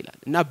ነውና ይላል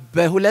እና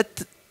በሁለት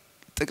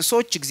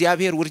ጥቅሶች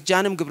እግዚአብሔር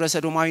ውርጃንም ግብረ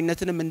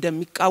ሰዶማዊነትንም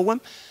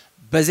እንደሚቃወም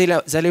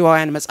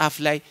በዘሌዋውያን መጽሐፍ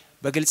ላይ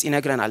በግልጽ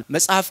ይነግረናል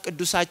መጽሐፍ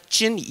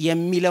ቅዱሳችን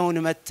የሚለውን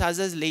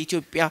መታዘዝ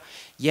ለኢትዮጵያ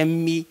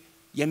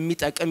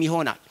የሚጠቅም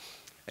ይሆናል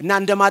እና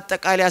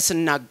እንደማጠቃለያ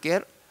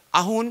ስናገር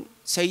አሁን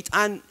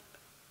ሰይጣን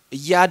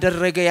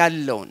እያደረገ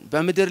ያለውን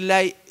በመድር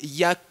ላይ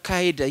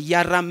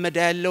እያራመደ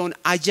ያለውን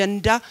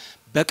አጀንዳ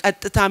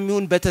በቀጥታም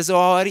ይሁን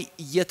በተዘዋዋሪ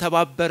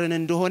እየተባበረን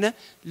እንደሆነ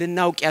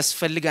ልናውቅ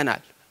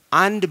ያስፈልገናል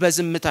አንድ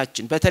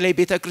በዝምታችን በተለይ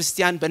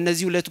ቤተክርስቲያን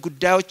በእነዚህ ሁለት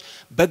ጉዳዮች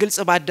በግልጽ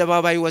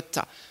በአደባባይ ወጣ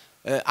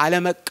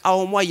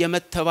አለመቃወሟ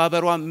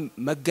የመተባበሯ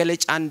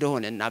መገለጫ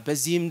እንደሆነና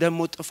በዚህም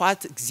ደግሞ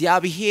ጥፋት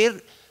እግዚአብሔር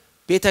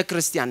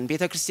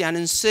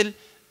ቤተክርስቲያንን ስል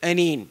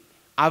እኔን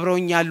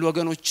አብረውኝ ያሉ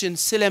ወገኖችን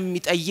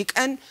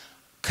ስለሚጠይቀን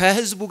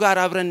ከህዝቡ ጋር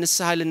አብረን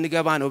ንስሐ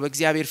ልንገባ ነው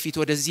በእግዚአብሔር ፊት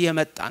ወደዚህ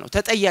የመጣ ነው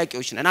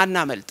ተጠያቂዎች ነን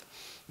አናመልጥ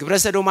ግብረ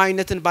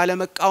ሰዶማዊነትን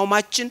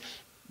ባለመቃወማችን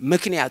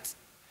ምክንያት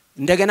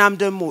እንደገናም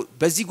ደግሞ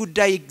በዚህ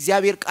ጉዳይ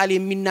እግዚአብሔር ቃል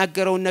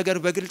የሚናገረውን ነገር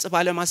በግልጽ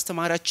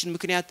ባለማስተማራችን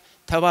ምክንያት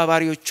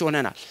ተባባሪዎች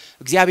ሆነናል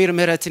እግዚአብሔር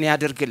ምህረትን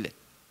ያድርግልን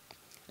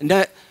እንደ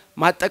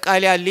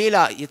ማጠቃለያ ሌላ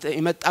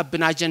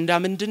የመጣብን አጀንዳ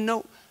ምንድነው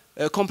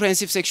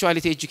comprehensive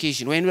sexuality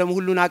education ወይም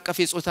ሁሉን አቀፍ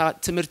የጾታ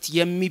ትምህርት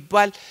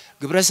የሚባል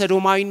ግብረ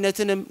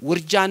ሰዶማዊነትንም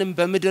ውርጃንም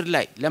በመድር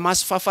ላይ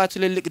ለማስፋፋት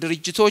ትልልቅ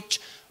ድርጅቶች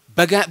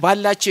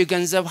ባላቸው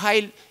የገንዘብ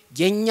ኃይል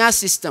የኛ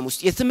ሲስተም ውስጥ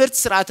የትምህርት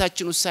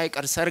ስርዓታችን ውስጥ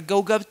ሳይቀር ሰርገው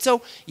ገብተው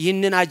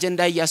ይህንን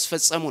አጀንዳ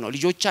ያስፈጸሙ ነው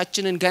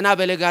ልጆቻችንን ገና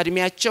በለጋ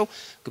እድሜያቸው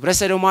ግብረ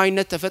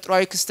ሰዶማዊነት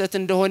ተፈጥሯዊ ክስተት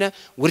እንደሆነ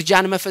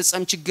ውርጃን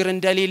መፈጸም ችግር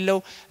እንደሌለው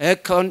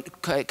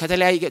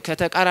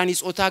ከተቃራኒ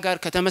ጾታ ጋር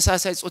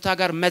ከተመሳሳይ ጾታ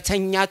ጋር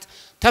መተኛት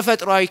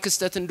ተፈጥሯዊ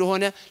ክስተት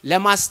እንደሆነ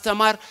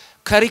ለማስተማር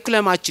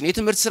ካሪኩለማችን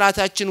የትምህርት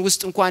ስርዓታችን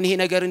ውስጥ እንኳን ይሄ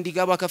ነገር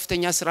እንዲገባ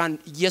ከፍተኛ ስራን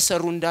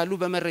እየሰሩ እንዳሉ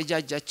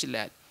በመረጃ እጃችን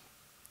ላይ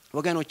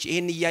ወገኖች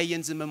ይሄን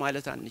ያያየን ዝም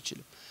ማለት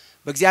አንችልም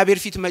በእግዚአብሔር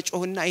ፊት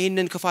መጮህና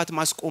ይሄንን ክፋት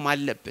ማስቆም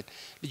አለብን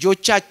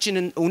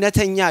ልጆቻችንን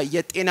እውነተኛ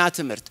የጤና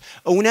ትምህርት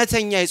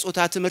እውነተኛ የጾታ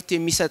ትምህርት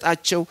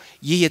የሚሰጣቸው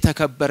ይህ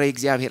የተከበረ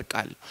የእግዚአብሔር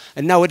ቃል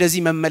እና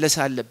ወደዚህ መመለስ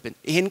አለብን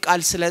ይሄን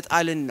ቃል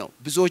ስለጣልን ነው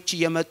ብዙዎች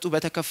እየመጡ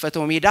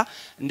በተከፈተው ሜዳ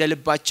እንደ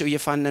ልባቸው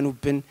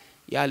እየፋነኑብን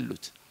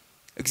ያሉት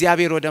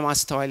እግዚአብሔር ወደ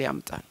ማስተዋል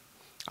ያምጣን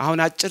አሁን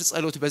አጭር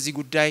ጸሎት በዚህ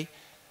ጉዳይ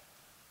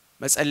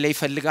መጸለይ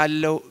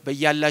ፈልጋለሁ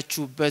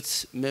በእያላችሁበት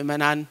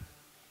ምእመናን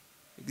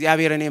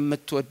እግዚአብሔርን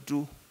የምትወዱ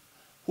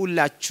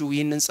ሁላችሁ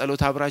ይህንን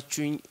ጸሎት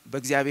አብራችሁኝ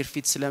በእግዚአብሔር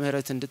ፊት ስለ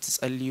ምህረት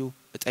እንድትጸልዩ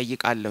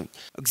እጠይቃለሁ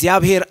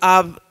እግዚአብሔር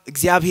አብ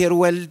እግዚአብሔር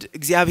ወልድ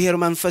እግዚአብሔር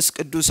መንፈስ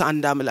ቅዱስ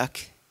አንድ አምላክ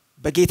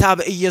በጌታ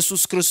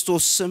በኢየሱስ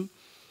ክርስቶስ ስም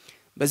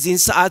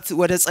በዚህን ሰዓት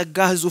ወደ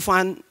ጸጋህ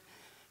ዙፋን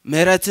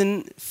ምህረትን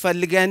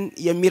ፈልገን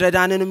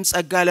የሚረዳንንም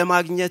ጸጋ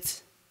ለማግኘት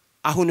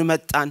አሁን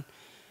መጣን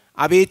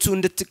አቤቱ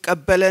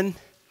እንድትቀበለን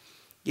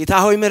ጌታ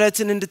ሆይ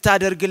ምህረትን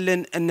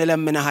እንድታደርግልን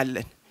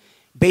እንለምንሃለን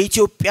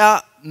በኢትዮጵያ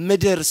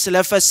ምድር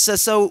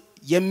ስለፈሰሰው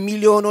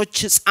የሚሊዮኖች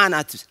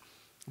ህፃናት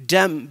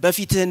ደም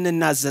በፊትህ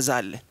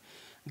እናዘዛለን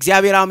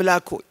እግዚአብሔር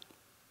አምላክ ሆይ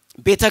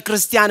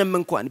ቤተክርስቲያንም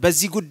እንኳን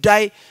በዚህ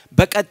ጉዳይ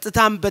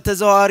በቀጥታም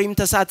በተዘዋዋሪም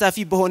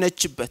ተሳታፊ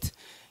በሆነችበት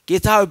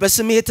ጌታ ሆይ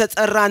በስምህ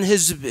የተጠራን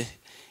ህዝብ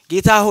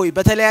ጌታ ሆይ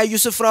በተለያዩ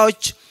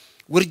ስፍራዎች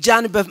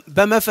ውርጃን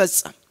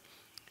በመፈጸም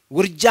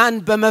ውርጃን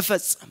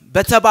በመፈጸም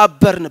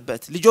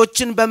በተባበርንበት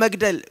ልጆችን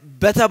በመግደል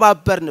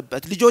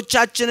በተባበርንበት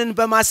ልጆቻችንን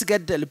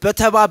በማስገደል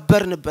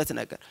በተባበርንበት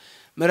ነገር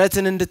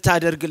ምሕረትን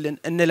እንድታደርግልን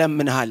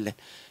እንለምንሃለን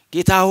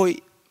ጌታ ሆይ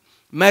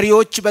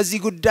መሪዎች በዚህ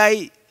ጉዳይ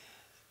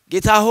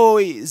ጌታ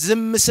ሆይ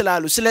ዝም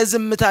ስላሉ ስለ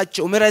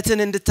ዝምታቸው ምሕረትን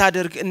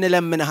እንድታደርግ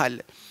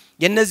እንለምንሃለን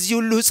የነዚህ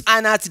ሁሉ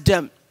ሕፃናት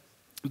ደም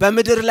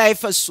በመድር ላይ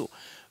ፈሶ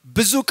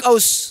ብዙ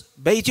ቀውስ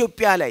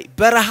በኢትዮጵያ ላይ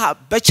በረሃብ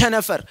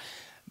በቸነፈር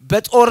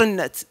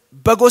በጦርነት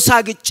በጎሳ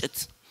ግጭት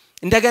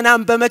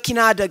እንደገናም በመኪና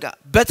አደጋ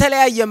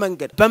በተለያየ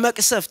መንገድ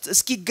በመቅሰፍት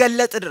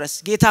እስኪገለጥ ድረስ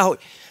ጌታ ሆይ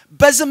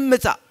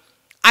በዝምታ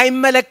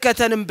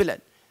አይመለከተንም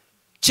ብለን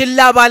ችላ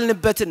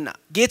ባልንበትና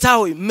ጌታ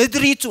ሆይ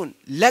ምድሪቱን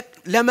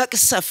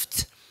ለመቅሰፍት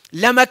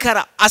ለመከራ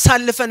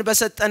አሳልፈን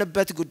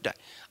በሰጠንበት ጉዳይ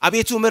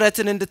አቤቱ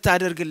ምሕረትን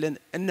እንድታደርግልን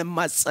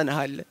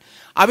እንማጸንሃለን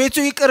አቤቱ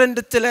ይቅር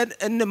እንድትለን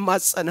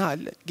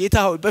እንማጸንሃለን ጌታ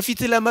ሆይ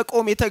በፊት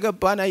ለመቆም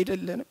የተገባን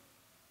አይደለንም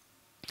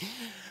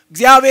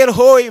እግዚአብሔር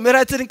ሆይ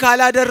ምሕረትን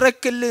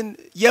ካላደረክልን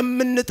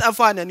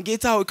የምንጠፋነን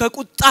ጌታ ሆይ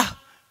ከቁጣ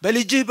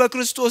በልጅህ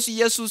በክርስቶስ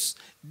ኢየሱስ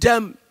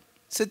ደም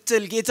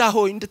ስትል ጌታ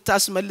ሆይ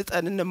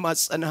እንድታስመልጠን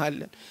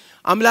እንማጸንሃለን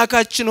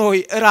አምላካችን ሆይ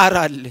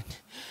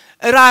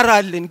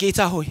እራራልን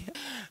ጌታ ሆይ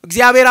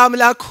እግዚአብሔር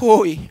አምላክ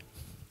ሆይ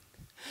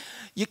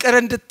ይቅር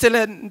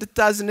እንድትለን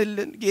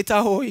እንድታዝንልን ጌታ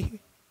ሆይ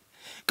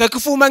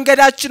ከክፉ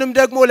መንገዳችንም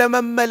ደግሞ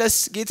ለመመለስ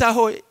ጌታ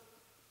ሆይ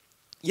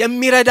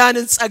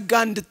የሚረዳንን ጸጋ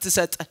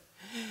እንድትሰጠን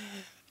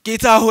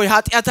ጌታ ሆይ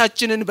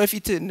ኃጢያታችንን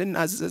በፊት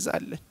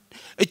እንናዘዛለን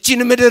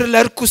እቺን ምድር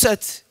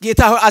ለርኩሰት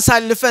ጌታ ሆይ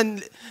አሳልፈን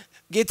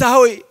ጌታ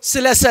ሆይ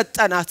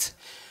ስለሰጠናት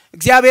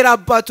እግዚአብሔር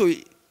አባት ሆይ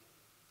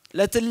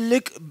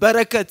ለትልቅ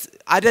በረከት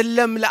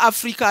አይደለም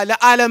ለአፍሪካ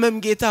ለዓለምም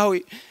ጌታ ሆይ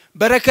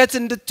በረከት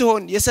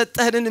እንድትሆን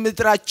የሰጠህንን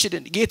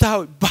ምድራችንን ጌታ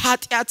ሆይ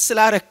በኃጢያት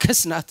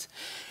ስላረከስናት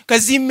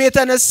ከዚህም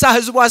የተነሳ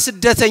ህዝቧ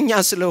ስደተኛ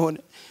ስለሆነ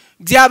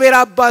እግዚአብሔር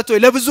አባት ሆይ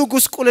ለብዙ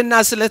ጉስቁልና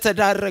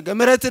ስለተዳረገ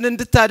ምሕረትን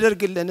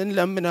እንድታደርግልን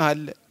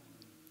እንለምንሃለን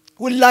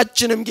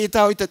ሁላችንም ጌታ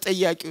ሆይ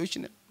ተጠያቂዎች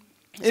ነን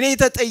እኔ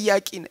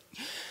ተጠያቂ ነኝ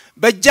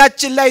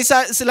በእጃችን ላይ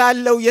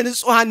ስላለው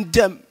የንጹሃን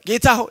ደም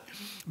ጌታ ሆይ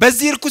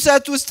በዚህ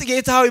ርኩሰት ውስጥ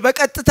ጌታ ሆይ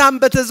በቀጥታም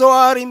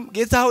በተዘዋዋሪም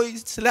ጌታ ሆይ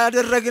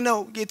ስላደረግነው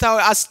ጌታ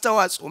ሆይ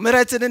አስተዋጽኦ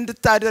ምሕረትን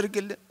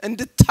እንድታደርግልን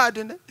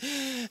እንድታድነን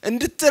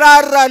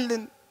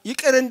እንድትራራልን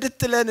ይቅር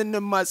እንድትለን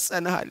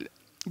እንማጸንሃለን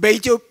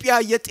በኢትዮጵያ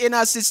የጤና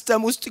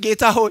ሲስተም ውስጥ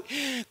ጌታ ሆይ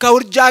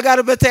ከውርጃ ጋር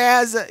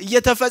በተያያዘ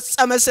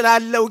እየተፈጸመ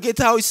ስላለው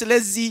ጌታ ሆይ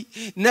ስለዚህ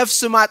ነፍስ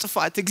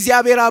ማጥፋት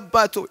እግዚአብሔር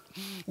አባት ሆይ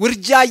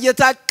ውርጃ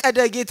እየታቀደ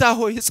ጌታ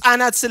ሆይ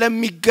ሕፃናት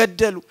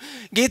ስለሚገደሉ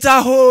ጌታ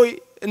ሆይ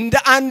እንደ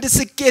አንድ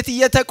ስኬት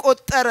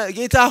እየተቆጠረ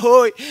ጌታ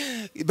ሆይ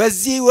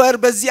በዚህ ወር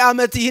በዚህ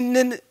አመት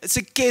ይህንን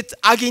ስኬት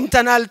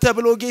አግኝተናል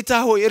ተብሎ ጌታ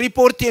ሆይ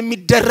ሪፖርት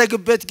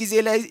የሚደረግበት ጊዜ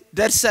ላይ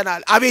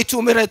ደርሰናል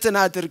አቤቱ ምሕረትን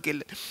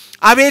አድርግልን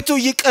አቤቱ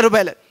ይቅር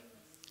በለን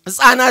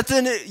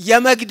ሕፃናትን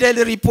የመግደል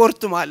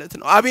ሪፖርት ማለት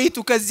ነው አቤቱ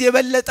ከዚህ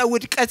የበለጠ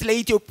ውድቀት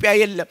ለኢትዮጵያ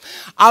የለም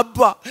አባ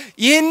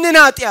ይህንን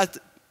ኃጢያት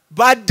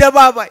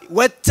በአደባባይ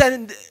ወተን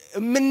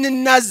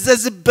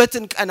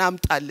ምንናዘዝበትን ቀን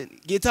አምጣልን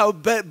ጌታው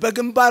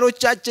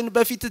በግንባሮቻችን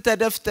በፊት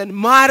ተደፍተን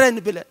ማረን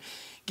ብለን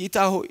ጌታ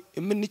ሆይ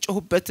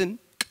የምንጮህበትን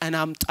ቀን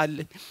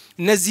አምጣልን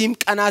እነዚህም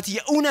ቀናት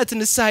የእውነት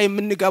ንስሐ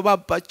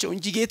የምንገባባቸው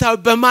እንጂ ጌታው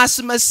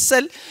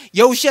በማስመሰል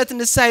የውሸት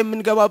ንስሐ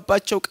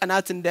የምንገባባቸው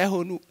ቀናት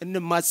እንዳይሆኑ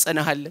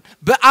እንማጸንሃለን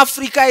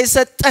በአፍሪካ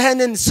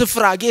የሰጠህንን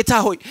ስፍራ ጌታ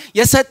ሆይ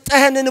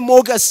የሰጠህንን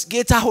ሞገስ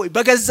ጌታ ሆይ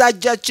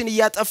በገዛጃችን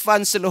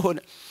ያጠፋን ስለሆነ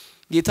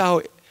ጌታ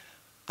ሆይ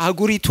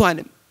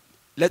አጉሪቷንም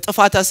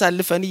ለጥፋት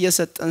አሳልፈን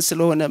እየሰጠን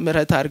ስለሆነ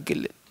ምሕረት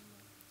አድርግልን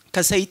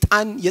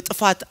ከሰይጣን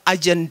የጥፋት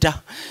አጀንዳ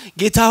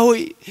ጌታ ሆይ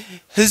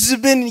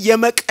ህዝብን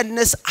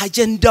የመቀነስ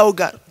አጀንዳው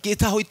ጋር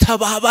ጌታ ሆይ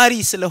ተባባሪ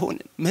ስለሆነ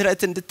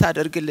ምሕረት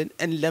እንድታደርግልን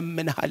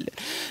እንለምንሃለን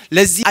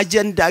ለዚህ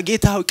አጀንዳ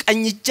ጌታ ሆይ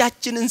ቀኝ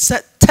እጃችንን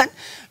ሰጥተን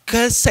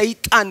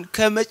ከሰይጣን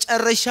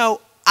ከመጨረሻው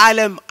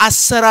ዓለም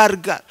አሰራር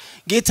ጋር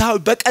ጌታ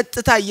ሆይ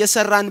በቀጥታ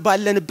እየሰራን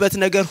ባለንበት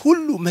ነገር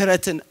ሁሉ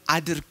ምሕረትን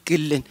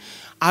አድርግልን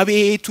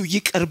አቤቱ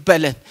ይቅር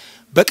በለን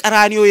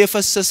በቀራኒዮ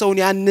የፈሰሰውን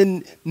ያንን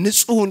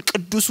ንጹህን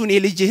ቅዱሱን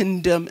የልጅህን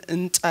ደም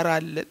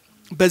እንጠራለን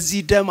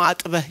በዚህ ደም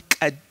አጥበህ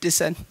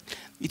ቀድሰን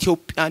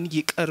ኢትዮጵያን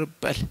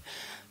ይቅርበል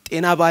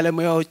ጤና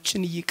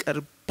ባለሙያዎችን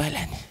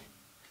ይቅርበለን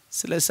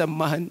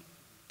ስለሰማህን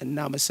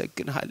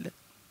እናመሰግንሃለን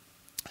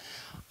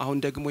አሁን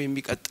ደግሞ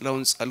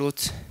የሚቀጥለውን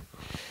ጸሎት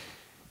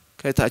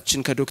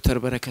ከታችን ከዶክተር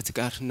በረከት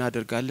ጋር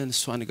እናደርጋለን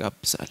እሷን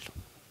ጋብዛለሁ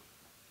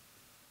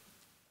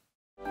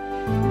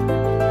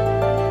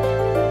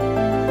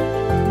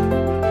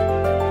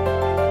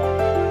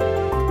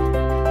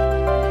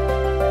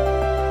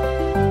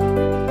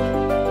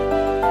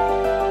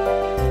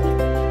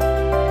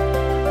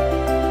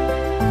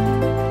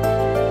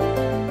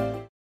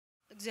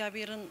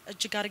እግዚአብሔርን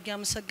እጅግ አርጌ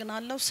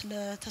አመሰግናለሁ ስለ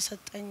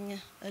ተሰጠኝ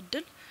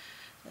እድል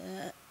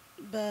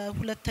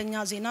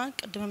በሁለተኛ ዜና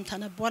ቀድመም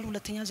ተነቧል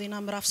ሁለተኛ ዜና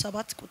ምዕራፍ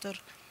 7 ቁጥር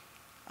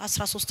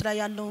 13 ላይ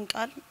ያለውን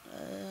ቃል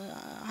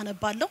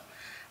አነባለሁ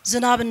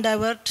ዝናብ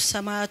እንዳይወርድ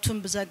ሰማያቱን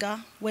ብዘጋ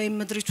ወይም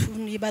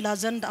ምድሪቱን ይበላ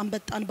ዘንድ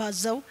አንበጣን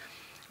ባዘው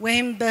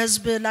ወይም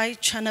በህዝብ ላይ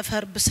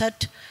ቸነፈር ብሰድ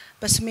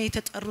በስሜ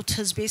የተጠሩት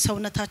ህዝቤ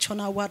ሰውነታቸውን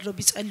አዋርደው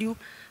ቢጸልዩ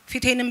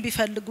ፊቴንም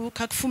ቢፈልጉ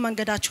ከክፉ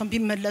መንገዳቸውን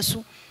ቢመለሱ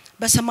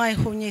በሰማይ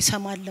ሆኜ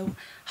እሰማለሁ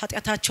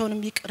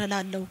ኃጢአታቸውንም ይቅር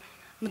እላለሁ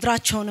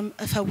ምድራቸውንም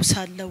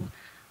እፈውሳለሁ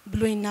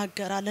ብሎ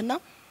ይናገራልና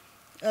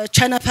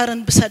ቸነፈርን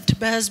ብሰድ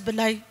በህዝብ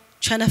ላይ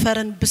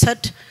ቸነፈርን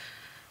ብሰድ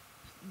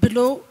ብሎ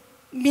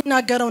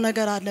የሚናገረው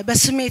ነገር አለ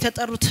በስሜ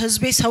የተጠሩት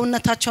ህዝቤ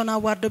ሰውነታቸውን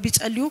አዋርደው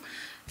ቢጸልዩ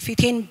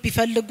ፊቴን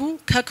ቢፈልጉ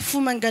ከክፉ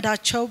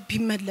መንገዳቸው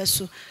ቢመለሱ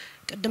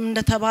ቅድም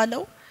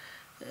እንደተባለው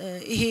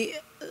ይሄ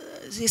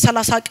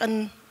የ30 ቀን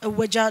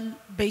እወጃል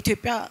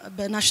በኢትዮጵያ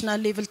በናሽናል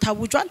ሌቭል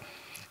ታውጇል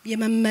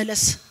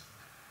የመመለስ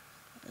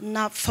እና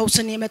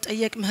ፈውስን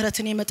የመጠየቅ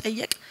ምህረትን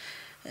የመጠየቅ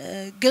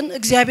ግን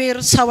እግዚአብሔር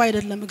ሰው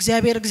አይደለም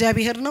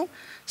እግዚአብሔር ነው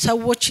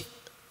ሰዎች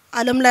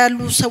ዓለም ላይ ያሉ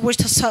ሰዎች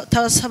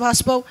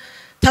ተሰባስበው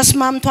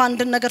ተስማምቶ አንድ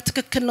ነገር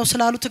ትክክል ነው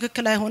ስላሉ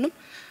ትክክል አይሆንም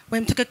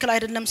ወይም ትክክል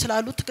አይደለም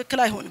ስላሉ ትክክል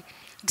አይሆንም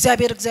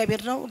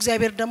እግዚአብሔር ነው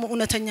እግዚአብሔር ደግሞ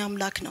እውነተኛ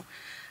አምላክ ነው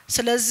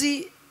ስለዚህ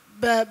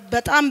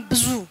በጣም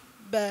ብዙ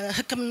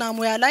በህክምና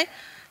ሙያ ላይ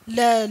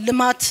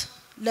ለልማት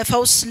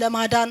ለፈውስ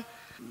ለማዳን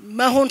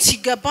መሆን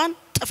ሲገባን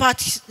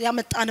ጥፋት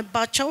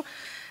ያመጣንባቸው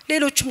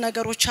ሌሎችም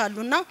ነገሮች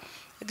አሉና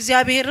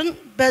እግዚአብሔርን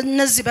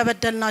በእነዚህ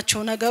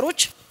በበደልናቸው ነገሮች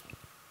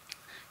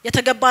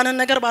የተገባነን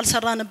ነገር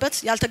ባልሰራንበት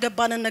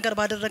ያልተገባነን ነገር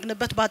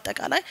ባደረግንበት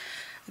በአጠቃላይ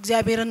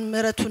እግዚአብሔርን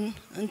ምህረቱን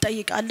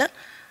እንጠይቃለን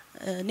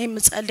እኔም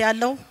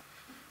እጸልያለሁ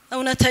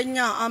እውነተኛ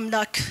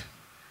አምላክ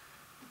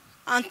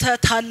አንተ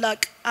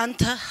ታላቅ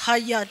አንተ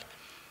ኃያል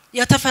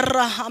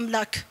የተፈራህ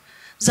አምላክ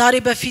ዛሬ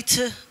በፊት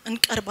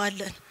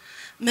እንቀርባለን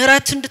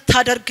ምህረት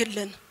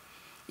እንድታደርግልን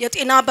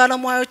የጤና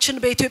ባለሙያዎችን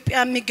በኢትዮጵያ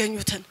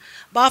የሚገኙትን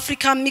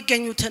በአፍሪካ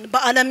የሚገኙትን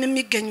በዓለም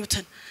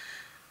የሚገኙትን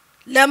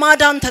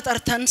ለማዳን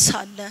ተጠርተን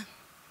ሳለ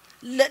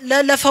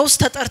ለፈውስ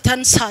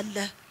ተጠርተን ሳለ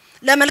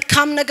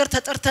ለመልካም ነገር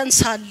ተጠርተን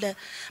ሳለ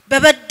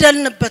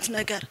በበደልንበት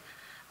ነገር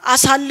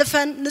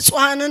አሳልፈን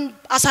ንጹሃንን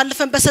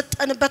አሳልፈን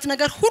በሰጠንበት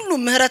ነገር ሁሉ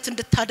ምህረት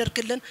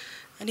እንድታደርግልን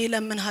እኔ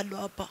ለምንሃለሁ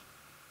አባ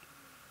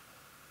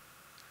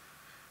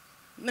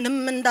ምንም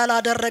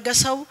እንዳላደረገ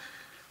ሰው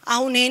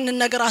አሁን ይሄንን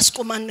ነገር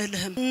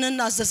አስቆማንልህም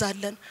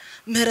እናዘዛለን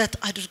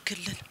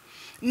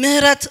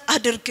ምህረት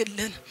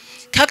አድርግልን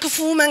ከክፉ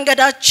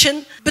መንገዳችን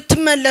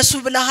ብትመለሱ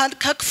ብለሃል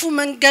ከክፉ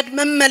መንገድ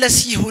መመለስ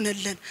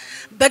ይሁንልን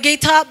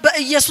በጌታ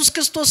በኢየሱስ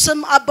ክርስቶስ ስም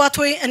አባት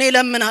ሆይ እኔ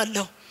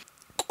ለምናለሁ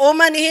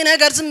ቆመን ይሄ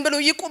ነገር ዝም ብሎ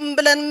ይቁም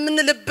ብለን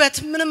ምንልበት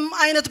ምንም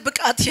አይነት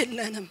ብቃት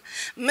የለንም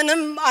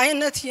ምንም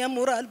አይነት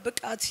የሞራል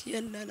ብቃት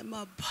የለንም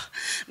አባ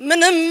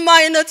ምንም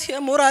አይነት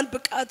የሞራል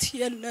ብቃት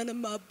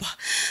የለንም አባ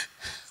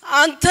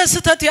አንተ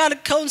ስተት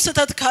ያልከውን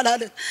ስተት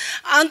ካላልን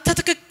አንተ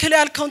ትክክል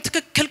ያልከውን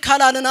ትክክል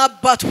ካላልን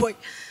አባት ሆይ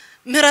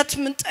ምህረት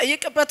ምን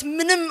ጠይቅበት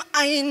ምንም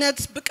አይነት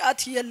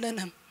ብቃት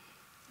የለንም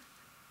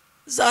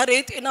ዛሬ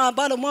ጤና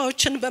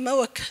ባለሙያዎችን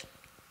በመወከል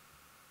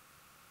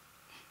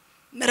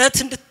ምህረት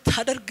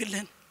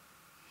እንድታደርግልን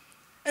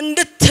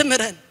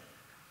እንድትምረን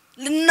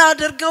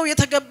ልናደርገው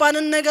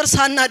የተገባንን ነገር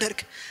ሳናደርግ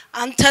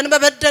አንተን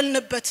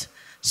በበደልንበት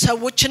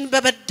ሰዎችን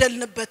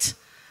በበደልንበት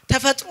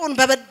ተፈጥሮን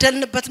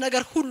በበደልንበት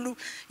ነገር ሁሉ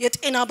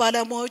የጤና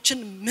ባለሙያዎችን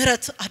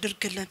ምህረት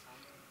አድርግልን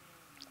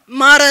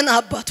ማረን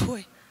አባት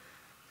ሆይ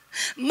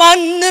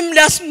ማንንም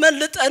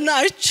ሊያስመልጠን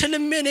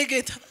አይችልም የኔ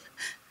ጌታ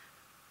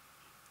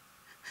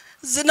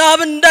ዝናብ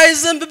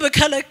እንዳይዘንብ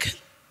በከለከል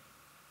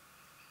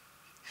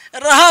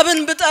ረሃብን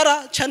ብጠራ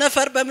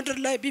ቸነፈር በመድር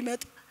ላይ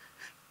ቢመጣ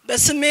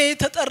በስሜ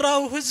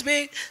ተጠራው ህዝቤ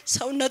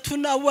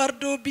ሰውነቱን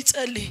አዋርዶ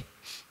ቢጸልይ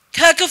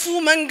ከክፉ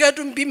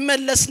መንገዱን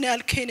ቢመለስ ነው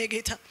ያልከኝ የኔ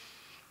ጌታ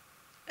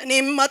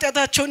እኔም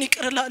ኃጢአታቸውን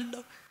ይቅር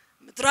እላለሁ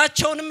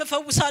ምድራቸውንም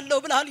እፈውሳለሁ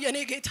ብለሃል የኔ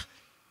ጌታ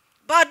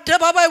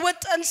በአደባባይ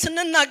ወጣን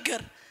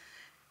ስንናገር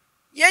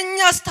የኛ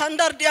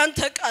ስታንዳርድ ያንተ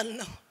ቃል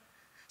ነው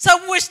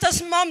ሰዎች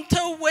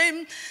ተስማምተው ወይም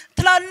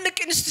ትላልቅ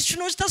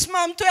ኢንስቲትዩሽኖች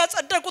ተስማምተው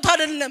ያጸደቁት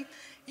አይደለም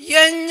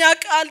የኛ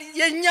ቃል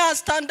የኛ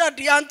ስታንዳርድ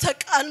ያንተ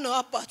ቃል ነው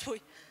አባት ሆይ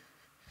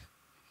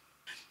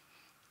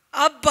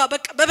አባ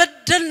በቃ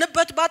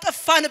በበደልንበት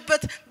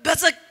ባጠፋንበት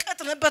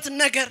በዘቀጥንበት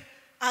ነገር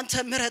አንተ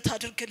ምህረት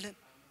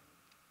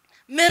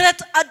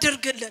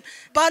አድርግልን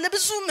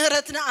ባለብዙ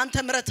ምህረትና አንተ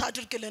ምህረት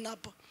አድርግልን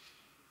አባ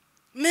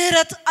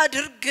ምህረት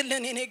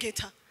አድርግልን የኔ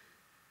ጌታ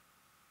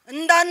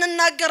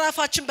እንዳንናገር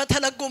አፋችን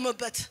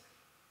በተለጎመበት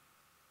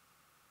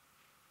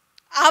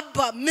አባ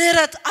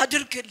ምህረት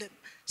አድርግልን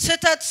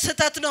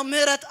ስተት ነው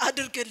ምህረት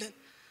አድርግልን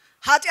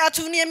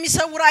ኃጢአቱን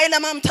የሚሰውር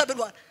አይለማም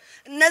ተብሏል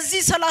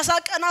እነዚህ 30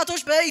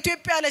 ቀናቶች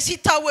በኢትዮጵያ ላይ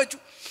ሲታወጁ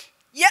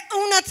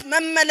የእውነት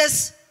መመለስ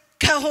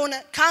ከሆነ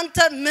ካንተ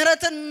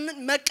ምህረትን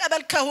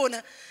መቀበል ከሆነ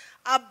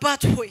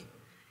አባት ሆይ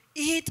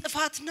ይሄ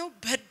ጥፋት ነው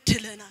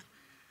በድለናል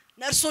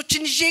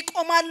ነርሶችን ይዤ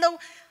ቆማለሁ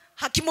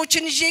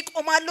ሐኪሞችን ይዤ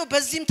ቆማለሁ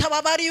በዚህም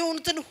ተባባሪ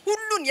የሆኑትን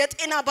ሁሉን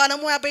የጤና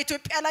ባለሙያ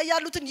በኢትዮጵያ ላይ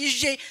ያሉትን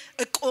ይዤ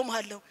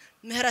እቆማለሁ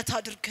ምህረት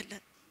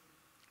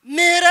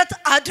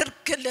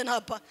አድርግልን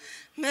አባ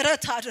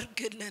ምህረት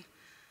አድርግልን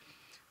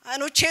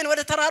አይኖቼን ወደ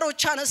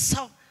ተራሮች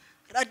አነሳው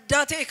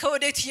ረዳቴ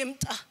ከወዴት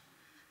ይምጣ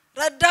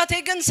ረዳቴ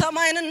ግን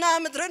ሰማይንና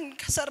ምድርን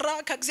ከሰራ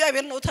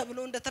ከእግዚአብሔር ነው ተብሎ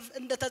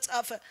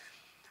እንደተጻፈ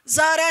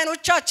ዛሬ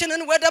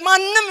አይኖቻችንን ወደ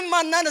ማንም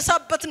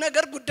ማናነሳበት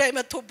ነገር ጉዳይ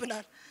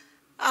መጥቶብናል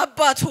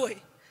አባት ሆይ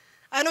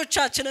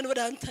አይኖቻችንን ወደ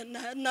አንተ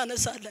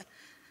እናነሳለን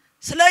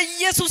ስለ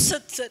ኢየሱስ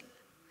ስትል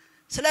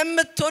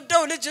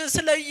ስለምትወደው ልጅ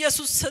ስለ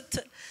ኢየሱስ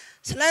ስትል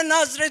ስለ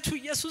ናዝሬቱ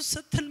ኢየሱስ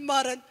ስትል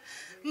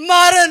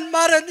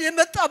ማረን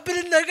የመጣብን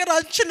ነገር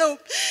አንችለው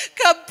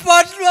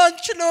ከባድ ነው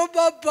አንችለው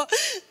አባ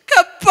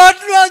ከባድ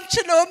ነው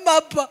አንችለው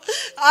አባ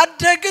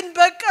አደግን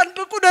በቀን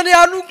ብቁነን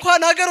ያሉ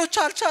እንኳን ሀገሮች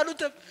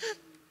አልቻሉትም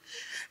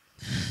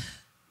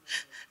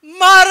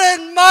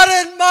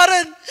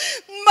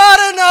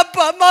ማረን አባ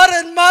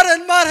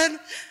ማረን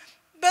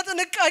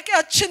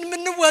በጥንቃቄያችን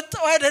ምን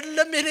ወጣው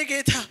አይደለም የኔ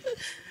ጌታ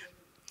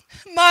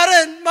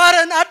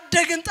ማረን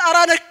አደግን ጣራ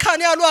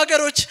ነካን ያሉ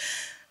ሀገሮች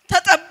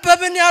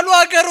ተጠበብን ያሉ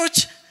ሀገሮች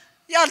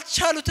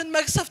ያልቻሉትን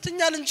መክሰፍትኛ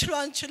ልንችለው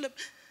አንችልም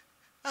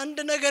አንድ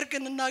ነገር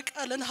ግን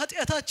እናቃለን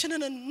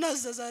ኃጢያታችንን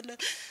እናዘዛለን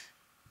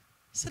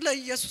ስለ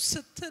ኢየሱስ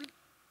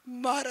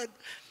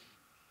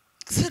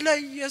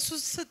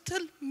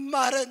ስትል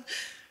ማረን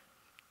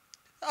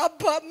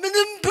አባ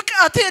ምንም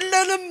ብቃት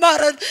የለንም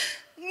ማረን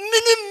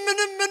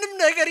ምንም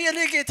ነገር የኔ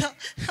ጌታ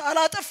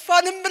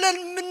አላጠፋንም ብለን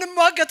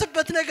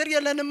ምንማገትበት ነገር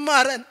የለንም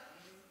ማረን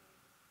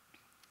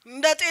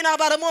እንደ ጤና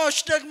ባለሙያዎች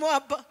ደግሞ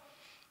አባ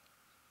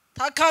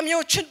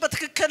ታካሚዎችን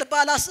በትክክል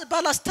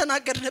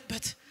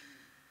ባላስተናገድንበት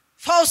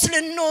ፈውስ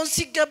ልንሆን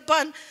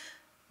ሲገባን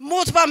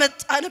ሞት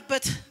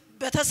ባመጣንበት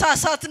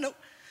በተሳሳት ነው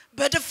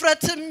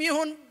በድፍረትም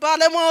ይሁን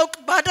ባለማወቅ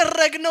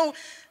ባደረግነው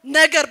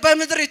ነገር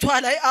በመድሪቷ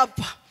ላይ አባ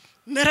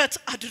ምህረት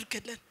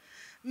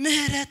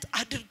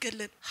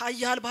አድርግልን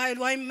ኃያል በኃይሉ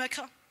አይመካ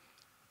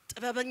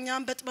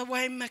ጥበበኛም በጥበቡ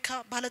አይመካ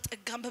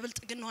ባለጠጋም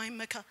በብልጥግናው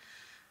አይመካ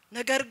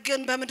ነገር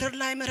ግን በመድር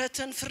ላይ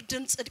ምህረትን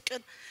ፍርድን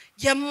ጽድቅን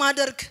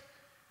የማደርግ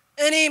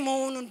እኔ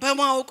መሆኑን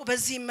በማወቅ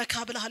በዚህ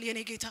መካ ብለሃል የኔ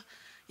ጌታ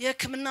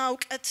የህክምና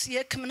ዕውቀት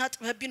የህክምና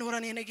ጥበብ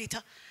ቢኖረን የኔ ጌታ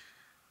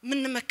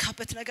ምን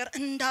መካበት ነገር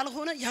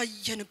እንዳልሆነ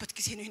ያየንበት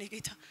ጊዜ ነው የኔ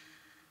ጌታ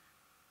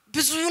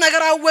ብዙ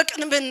ነገር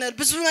አወቅን ብንል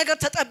ብዙ ነገር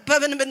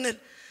ተጠበብን ብንል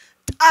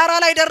ጣራ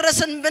ላይ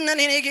ደረስን ብንል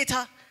የኔ ጌታ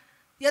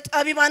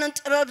የጠቢባንን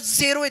ጥበብ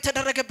ዜሮ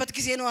የተደረገበት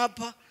ጊዜ ነው አባ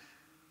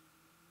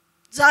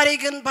ዛሬ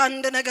ግን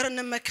በአንድ ነገር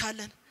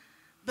እንመካለን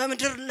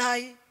በመድር ላይ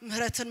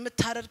ምህረትን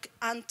ምታደርግ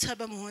አንተ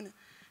በመሆን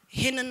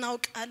ይሄንን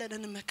እናውቃለን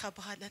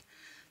እንመካባለን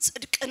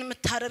ጽድቅን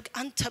ምታደርግ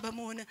አንተ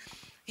በመሆን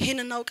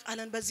ይሄንን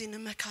እናውቃለን በዚህ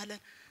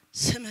እንመካለን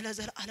ስም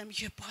ለዘላለም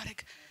ይባረክ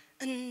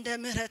እንደ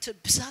ምህረት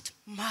ብዛት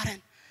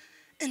ማረን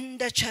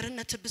እንደ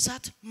ቸርነት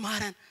ብዛት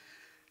ማረን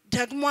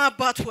ደግሞ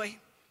አባት ሆይ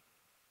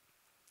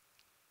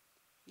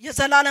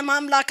የዘላለም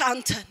አምላክ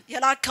አንተን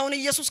የላከውን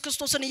ኢየሱስ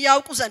ክርስቶስን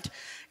ያውቁ ዘንድ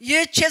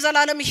ይህች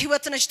የዘላለም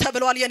ሕይወት ነች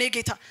ተብሏል የኔ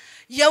ጌታ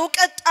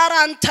የውቀት ጣራ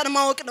አንተን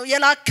ማወቅ ነው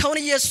የላከውን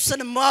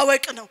ኢየሱስን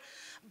ማወቅ ነው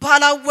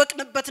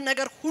ባላወቅንበት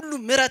ነገር ሁሉ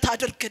ምህረት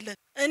አድርግልን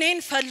እኔን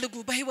ፈልጉ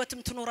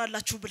በሕይወትም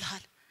ትኖራላችሁ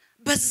ብለሃል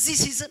በዚህ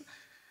ሲዝን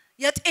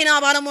የጤና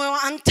ባለሙያው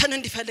አንተን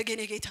እንዲፈልግ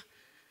የኔ ጌታ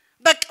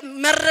በቃ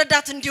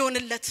መረዳት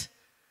እንዲሆንለት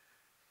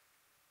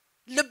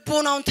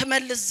ልቦናውን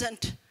ተመልስ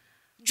ዘንድ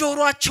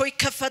ጆሮአቸው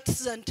ይከፈት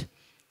ዘንድ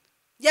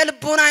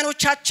የልቦና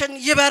አይኖቻችን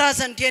ይበራ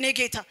ዘንድ የኔ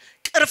ጌታ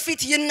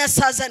ቅርፊት ይነሳ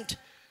ዘንድ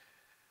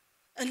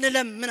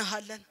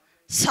እንለምንሃለን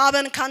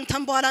ሳበን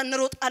ካንተም በኋላ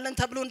እንሮጣለን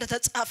ተብሎ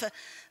እንደተጻፈ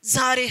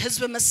ዛሬ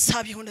ህዝብ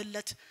መሳብ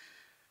ይሁንለት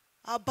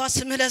አባ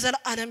ስምህ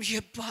ለዘላለም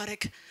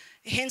ይባረክ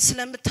ይሄን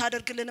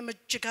ስለምታደርግልን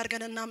እጅግ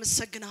አድርገን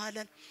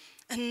እናመሰግናለን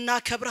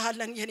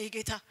እናከብርሃለን የኔ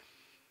ጌታ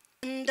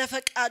እንደ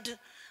ፈቃድ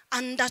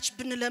አንዳች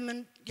ብንለምን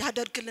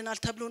ያደርግልናል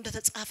ተብሎ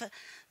እንደተጻፈ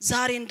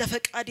ዛሬ እንደ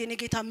ፈቃድ የኔ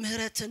ጌታ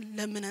ምህረትን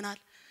ለምነናል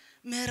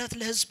ምህረት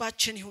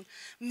ለህዝባችን ይሁን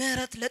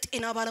ምህረት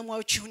ለጤና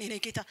ባለሙያዎች ይሁን የኔ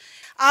ጌታ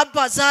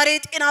አባ ዛሬ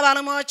ጤና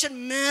ባለሙያዎችን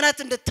ምህረት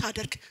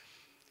እንድታደርግ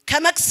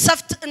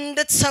ከመቅሰፍት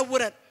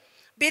እንድትሰውረን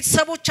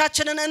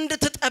ቤተሰቦቻችንን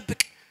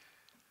እንድትጠብቅ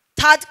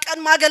ታጥቀን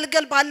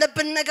ማገልገል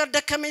ባለብን ነገር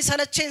ደከመኝ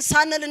ሰለቸኝ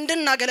ሳንል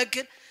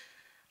እንድናገለግል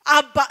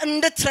አባ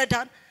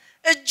እንድትረዳን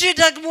እጅ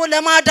ደግሞ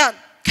ለማዳን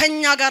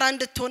ከኛ ጋር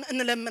እንድትሆን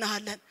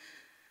እንለምንሃለን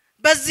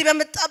በዚህ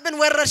በመጣብን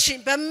ወረርሽኝ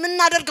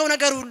በመናደርገው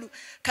ነገር ሁሉ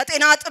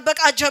ከጤና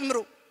ጥበቃ ጀምሮ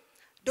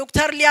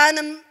ዶክተር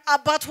ሊያንም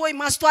አባት ሆይ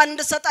ማስተዋል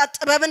እንድሰጣት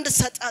ጥበብ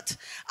እንድሰጣት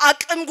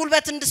አቅም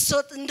ጉልበት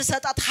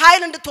እንድሰጣት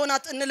ኃይል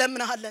እንድትሆናት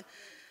እንለምንሃለን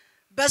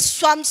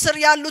በሷም ስር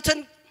ያሉትን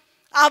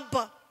አባ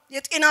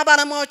የጤና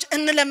ባለሙያዎች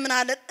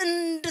እንለምንሃለን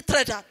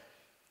እንድትረዳን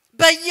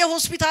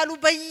በየሆስፒታሉ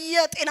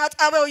በየጤና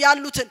ጣቢያው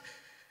ያሉትን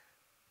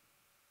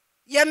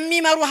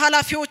የሚመሩ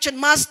ኃላፊዎችን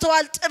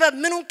ማስተዋል ጥበብ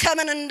ምኑን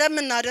ከምን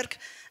እንደምናደርግ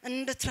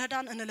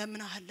እንድትረዳን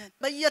እንለምንሃለን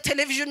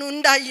በየቴሌቪዥኑ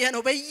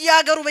እንዳየነው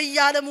በየሀገሩ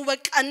በየዓለሙ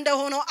በቃ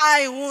እንደሆነው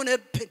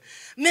አይሆንብን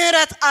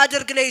ምህረት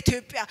አድርግ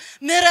ለኢትዮጵያ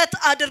ምህረት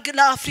አድርግ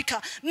ለአፍሪካ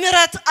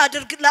ምህረት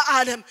አድርግ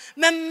ለዓለም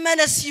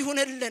መመለስ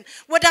ይሁንልን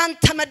ወደ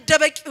አንተ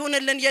መደበቅ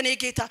ይሁንልን የኔ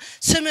ጌታ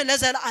ስም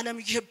ለዘላለም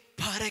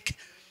ይባረክ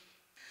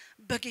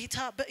በጌታ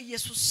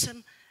በኢየሱስ ስም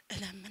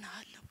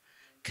እለምንሃለሁ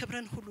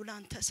ክብርን ሁሉ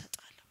ላንተ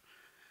ሰጣለሁ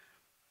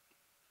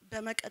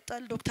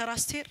በመቀጠል ዶክተር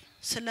አስቴር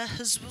ስለ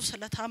ህዝቡ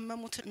ስለ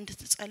ታመሙት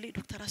እንድትጸልይ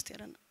ዶክተር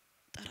አስቴርን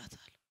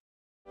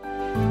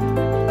ጠራታለሁ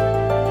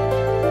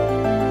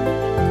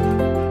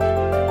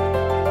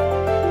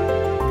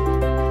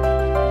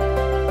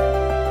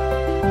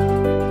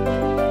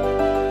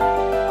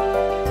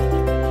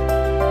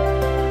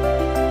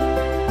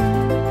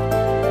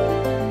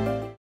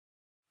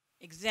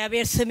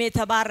እግዚአብሔር ስም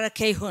የተባረከ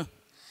ይሁን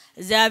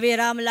እግዚአብሔር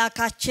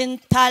አምላካችን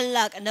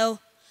ታላቅ ነው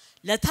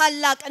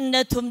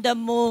ለታላቅነቱም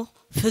ደግሞ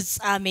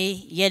ፍጻሜ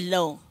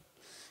የለውም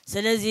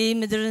ስለዚህ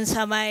ምድርን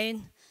ሰማይን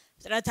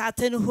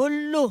ፍጥረታትን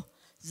ሁሉ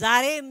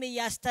ዛሬም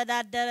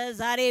ያስተዳደረ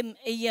ዛሬም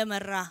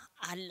እየመራ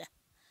አለ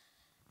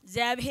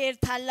እግዚአብሔር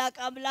ታላቅ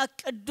አምላክ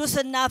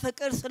ቅዱስና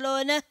ፍቅር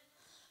ስለሆነ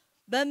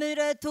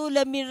በምህረቱ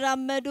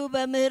ለሚራመዱ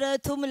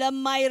በምህረቱም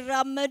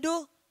ለማይራመዱ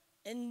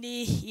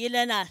እንዲህ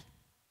ይለናል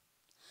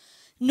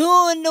ኑ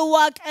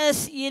እንዋቀስ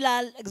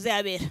ይላል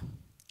እግዚአብሔር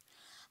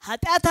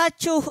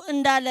ኃጢአታችሁ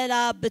እንዳለላ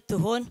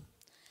ብትሆን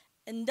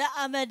እንደ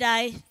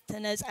አመዳይ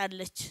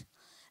ትነጻለች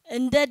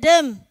እንደ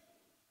ደም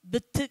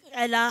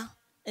ብትቀላ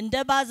እንደ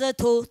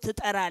ባዘቶ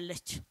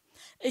ትጠራለች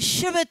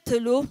እሺ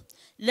ብትሉ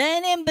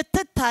ለእኔም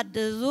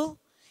ብትታደዙ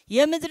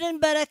የምድርን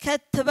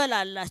በረከት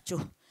ትበላላችሁ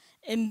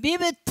እምቢ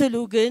ብትሉ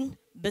ግን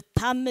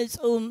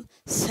ብታምጹም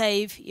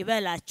ሰይፍ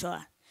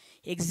ይበላችኋል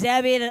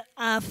የእግዚአብሔር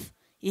አፍ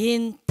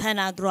ይህን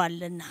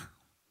ተናግሯልና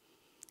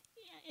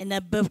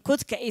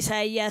እነበብኩት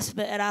ከኢሳይያስ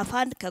ምዕራፍ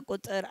 1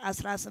 ከቁጥር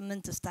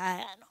 18 እስከ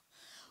 20 ነው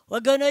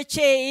ወገኖቼ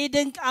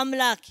ይድንቅ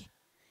አምላክ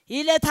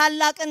ይለ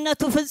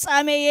ታላቅነቱ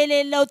ፍጻሜ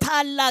የሌለው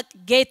ታላቅ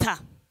ጌታ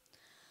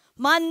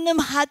ማንንም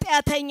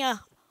ኃጢአተኛ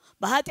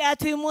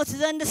በኃጢአቱ ይሞት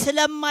ዘንድ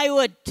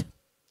ስለማይወድ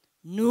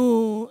ኑ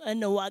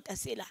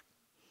እንዋቀስ ይላል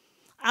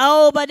አዎ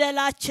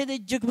በደላችን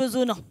እጅግ ብዙ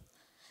ነው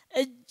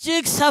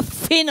እጅግ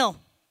ሰፊ ነው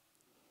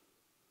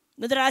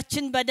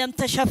ምድራችን በደም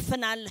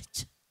ተሸፍናለች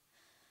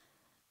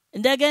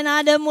እንደገና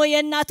ደግሞ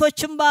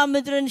የእናቶችን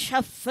ምድርን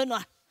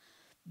ሸፍኗል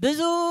ብዙ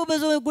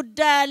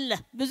ጉዳይ አለ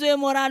ብዙ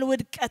የሞራል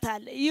ውድቀት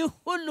አለ ይህ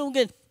ሁሉ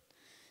ግን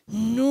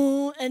ኑ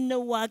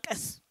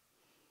እንዋቀስ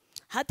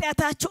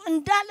ኃጢአታችሁ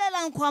እንዳለላ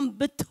እንኳን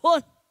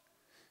ብትሆን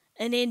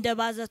እኔ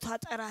እንደባዘቷ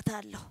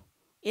አጠራታለሁ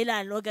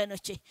ይላል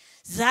ወገኖቼ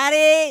ዛሬ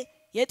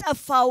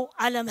የጠፋው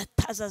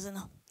አለመታዘዝ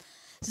ነው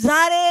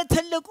ዛሬ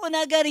ትልቁ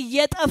ነገር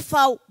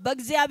የጠፋው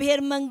በእግዚአብሔር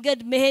መንገድ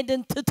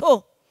መሄድን ትቶ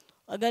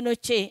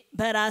ወገኖቼ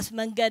በራስ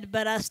መንገድ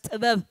በራስ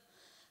ጥበብ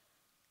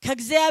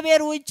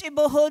ከእግዚአብሔር ውጪ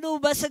በሆኑ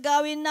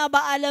በስጋዊና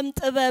በዓለም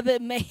ጥበብ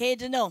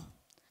መሄድ ነው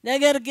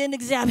ነገር ግን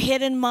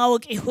እግዚአብሔርን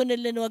ማወቅ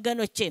ይሁንልን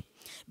ወገኖቼ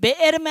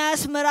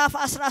በኤርምያስ ምዕራፍ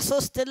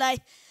 13 ላይ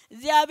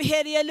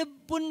እግዚአብሔር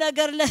የልቡን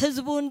ነገር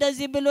ለሕዝቡ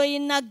እንደዚህ ብሎ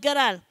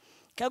ይናገራል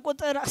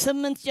ከቁጥር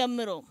 8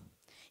 ጀምሮ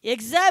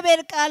የእግዚአብሔር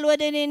ቃል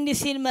ወደኔ እንዲህ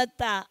ሲል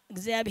መጣ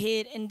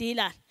እግዚአብሔር እንዲህ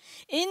ይላል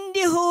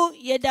እንዲሁ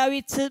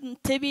የዳዊት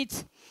ትዕቢት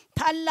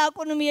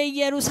ታላቁንም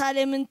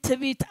የኢየሩሳሌምን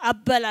ትዕቢት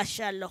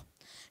አበላሻለሁ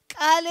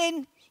ቃሌን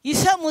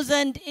ይሰሙ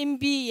ዘንድ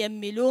እምቢ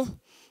የሚሉ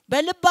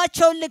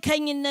በልባቸው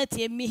ልከኝነት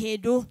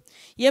የሚሄዱ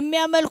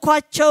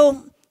የሚያመልኳቸው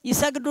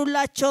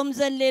ይሰግዱላቸውም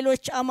ዘንድ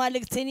ሌሎች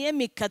አማልክትን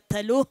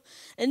የሚከተሉ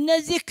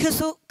እነዚህ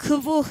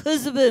ክፉ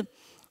ሕዝብ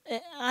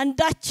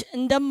አንዳች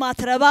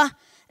እንደማትረባ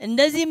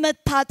እንደዚህ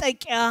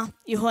መታጠቂያ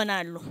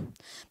ይሆናሉ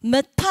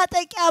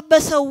መታጠቂያ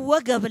በሰው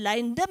ወገብ ላይ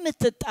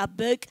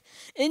እንደምትጣበቅ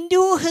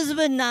እንዲሁ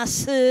ሕዝብና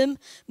ስም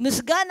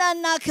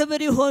ምስጋናና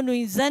ክብር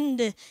ይሆኑኝ ዘንድ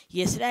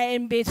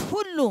የእስራኤል ቤት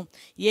ሁሉ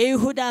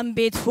የይሁዳን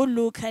ቤት ሁሉ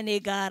ከኔ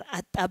ጋር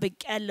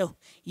አጣብቂያለሁ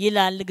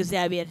ይላል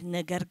እግዚአብሔር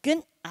ነገር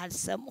ግን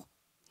አልሰሙ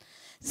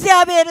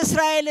እግዚአብሔር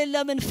እስራኤልን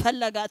ለምን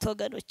ፈለጋት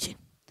ወገኖቼ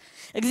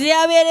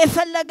እግዚአብሔር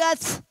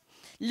የፈለጋት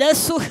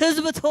ለሱ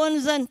ሕዝብ ትሆን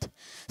ዘንድ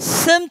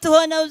ስም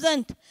ትሆነው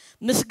ዘንድ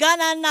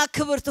ምስጋናና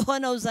ክብር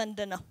ትሆነው ዘንድ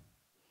ነው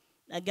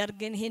ነገር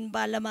ግን ይህን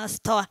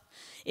ባለማስተዋል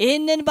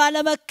ይህንን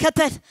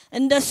ባለመከተል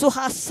እንደሱ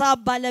ሐሳብ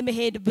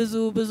ባለመሄድ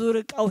ብዙ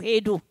ርቀው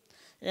ሄዱ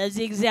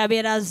ስለዚህ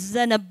እግዚአብሔር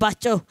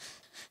አዘነባቸው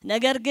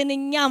ነገር ግን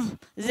እኛም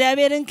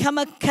እግዚአብሔርን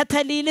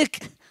ከመከተል ይልቅ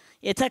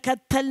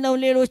የተከተልነው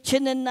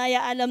ሌሎችንና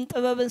የዓለም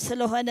ጥበብን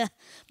ስለሆነ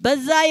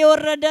በዛ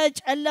የወረደ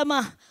ጨለማ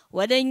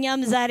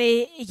ወደኛም ዛሬ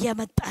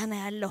እየመጣ ነው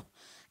ያለው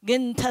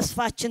ግን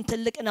ተስፋችን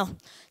ትልቅ ነው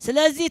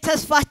ስለዚህ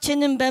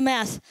ተስፋችንን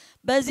በመያዝ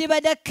በዚህ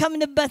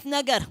በደከምንበት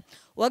ነገር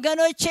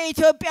ወገኖቼ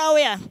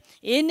ኢትዮጵያውያን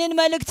ይህንን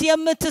መልእክት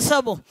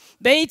የምትሰሙ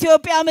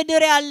በኢትዮጵያ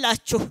ምድር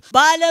ያላችሁ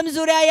በዓለም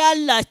ዙሪያ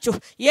ያላችሁ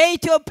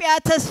የኢትዮጵያ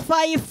ተስፋ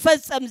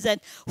ይፈጸም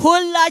ዘንድ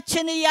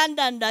ሁላችን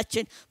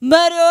እያንዳንዳችን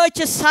መሪዎች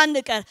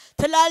ሳንቀር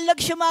ትላልቅ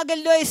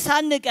ሽማግሌዎች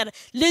ሳንቀር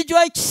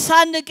ልጆች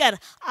ሳንቀር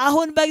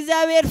አሁን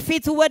በእግዚአብሔር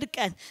ፊት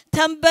ወድቀን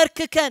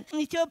ተንበርክከን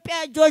ኢትዮጵያ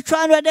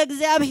እጆቿን ወደ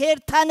እግዚአብሔር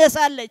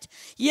ታነሳለች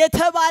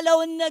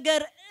የተባለውን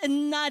ነገር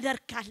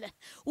እናደርካለን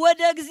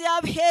ወደ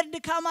እግዚአብሔር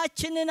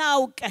ድካማችንን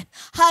አውቀን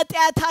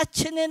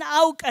ኃጢአታችንን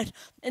አውቀን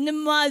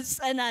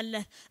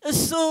እንማጸናለን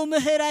እሱ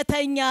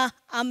ምህረተኛ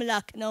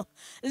አምላክ ነው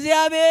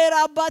እግዚአብሔር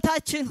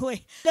አባታችን ሆይ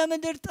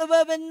ለምድር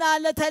ጥበብና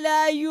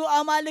ለተለያዩ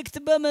አማልክት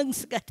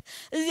በመስገድ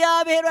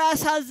እግዚአብሔር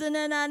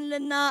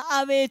ያሳዝነናልና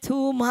አቤቱ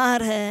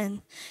ማረን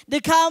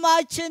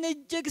ድካማችን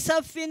እጅግ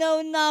ሰፊ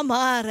ነውና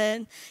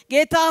ማረን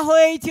ጌታ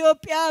ሆይ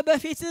ኢትዮጵያ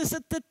በፊት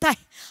ስትታይ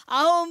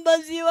አሁን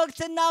በዚህ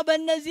ወቅትና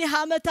በእነዚህ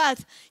ዓመታት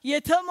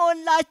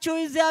የተሞላችው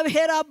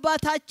እግዚአብሔር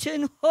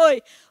አባታችን ሆይ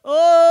ኦ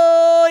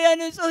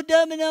የንጹህ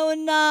ደም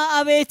ነውና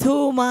አቤቱ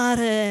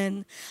ማረን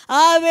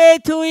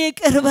አቤቱ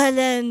ይቅር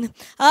በለን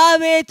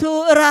አቤቱ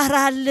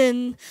ራራልን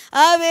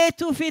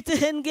አቤቱ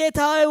ፊትህን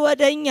ጌታዬ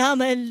ወደኛ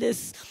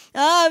መልስ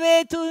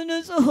አቤቱ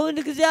ንጹሑን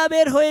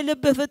እግዚአብሔር ሆይ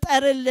ልብ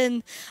ፍጠርልን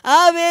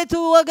አቤቱ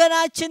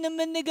ወገናችን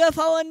ምንገፋ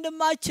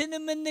ወንድማችን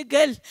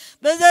ምንገል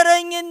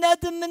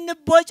በዘረኝነት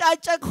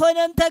ምንቦጫጨቅ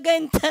ሆነን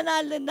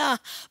ተገኝተናልና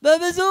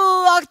በብዙ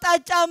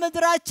አቅጣጫ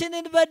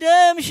ምድራችንን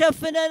በደም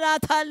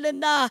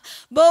ሸፍነናታልና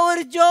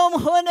በውርጆም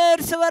ሆነ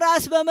እርስ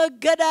በራስ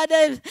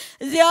በመገዳደል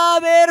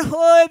እግዚአብሔር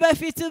ሆይ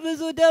በፊት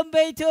ብዙ ደም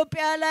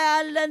በኢትዮጵያ ላይ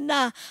አለና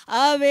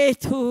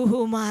አቤቱ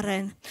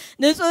ማረን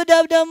ንጹሕ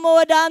ደም ደግሞ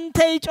ወደ አንተ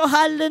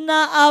ይጮሃልና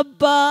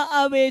አባ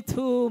አቤቱ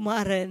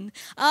ማረን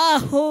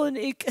አሁን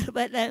ይቅር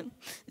በለን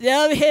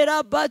እግዚአብሔር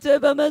አባት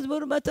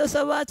በመዝሙር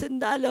 107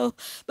 እንዳለው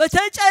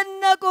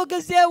በተጨነቁ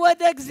ጊዜ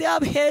ወደ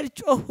እግዚአብሔር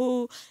ጮሁ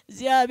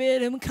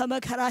እግዚአብሔርም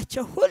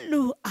ከመከራቸው ሁሉ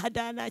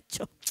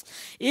አዳናቸው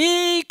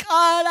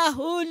ይቃል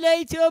አሁን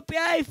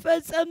ለኢትዮጵያ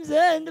ይፈጸም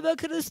ዘንድ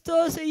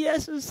በክርስቶስ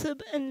ኢየሱስ ስም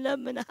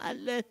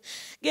እንለምንሃለን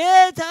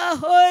ጌታ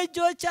ሆይ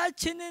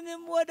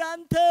እጆቻችንንም ወደ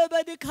አንተ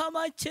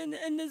በድካማችን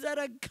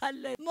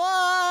እንዘረጋለን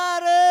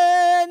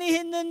ማረን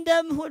ይህንን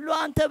ደም ሁሉ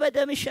አንተ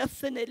በደም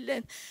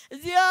ሸፍንልን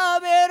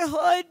እግዚአብሔር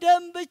ሆይ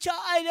ደም ብቻ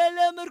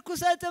አይደለም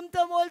ርኩሰትም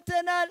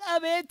ተሞልተናል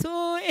አቤቱ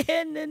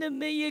ይሄንንም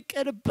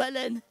ይቅር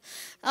በለን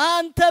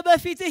አንተ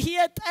በፊትህ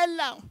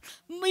የጠላው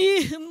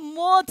ይህ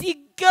ሞት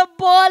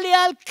ይገባዋል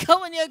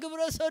ያልከውን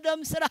የግብረ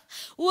ሰዶም ስራ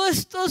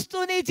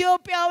ውስጡን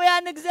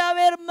ኢትዮጵያውያን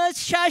እግዚአብሔር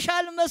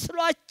መሻሻል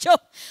መስሏቸው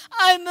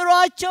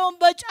አይምሯቸውን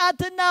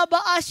በጫትና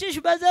በአሽሽ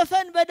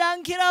በዘፈን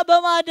በዳንኪራ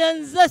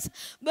በማደንዘዝ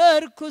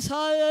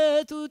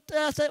በርኩሰት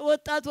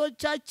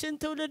ወጣቶቻችን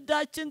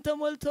ትውልዳችን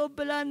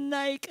ተሞልቶብላና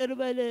ይቅር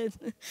በለን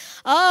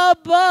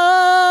አባ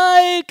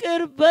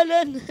ይቅር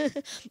በለን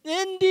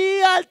እንዲህ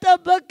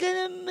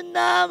አልጠበቅንምና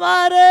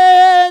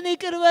ማረን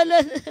ይቅር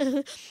በለን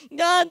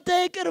አንተ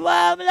ይቅር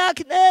ባይ አምላክ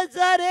ነህ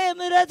ዛሬ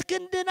ምሕረት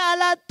ክንድን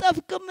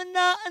አላጠፍክምና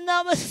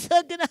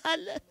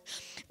እናመሰግናለን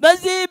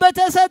በዚህ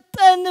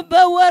በተሰጠን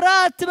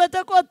በወራት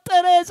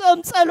በተቆጠረ ጾም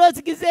ጸሎት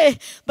ጊዜ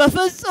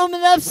በፍጹም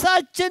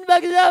ነፍሳችን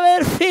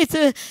በእግዚአብሔር ፊት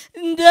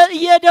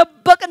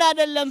እየደበቅን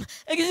አይደለም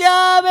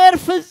እግዚአብሔር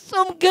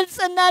ፍጹም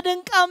ግልጽና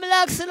ድንቅ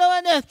አምላክ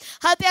ስለሆነ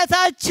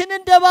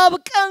ኃጢያታችንን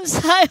ደባብቀን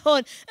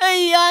ሳይሆን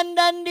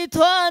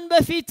እያንዳንዲቷን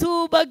በፊቱ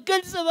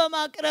በግልጽ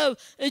በማቅረብ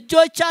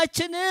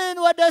እጆቻችንን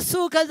ወደሱ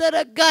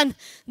ከዘረጋን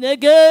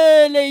ነገ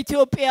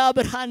ለኢትዮጵያ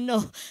ብርሃን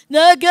ነው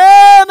ነገ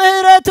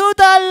ምህረቱ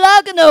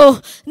ታላቅ ነው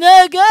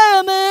ነገ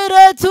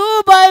ምህረቱ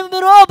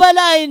ባይምሮ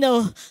በላይ ነው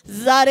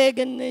ዛሬ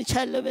ግን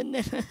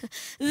ቸልብነን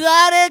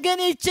ዛሬ ግን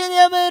ይችን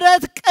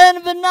የምህረት ቀን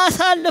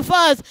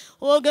ብናሳልፋት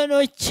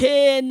ወገኖቼ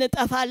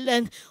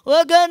እንጠፋለን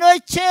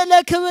ወገኖቼ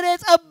ለክብር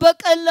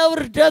የጸበቀን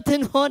ለውርደት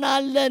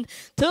እንሆናለን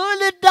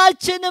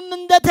ትውልዳችንም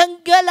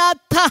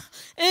እንደተንገላታ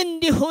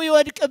እንዲሁ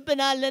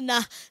ይወድቅብናልና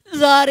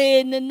ዛሬ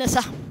እንነሳ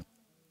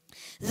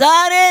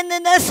ዛሬ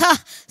እንነሳ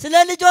ስለ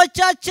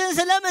ልጆቻችን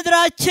ስለ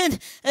ምድራችን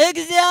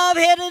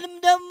እግዚአብሔርንም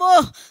ደግሞ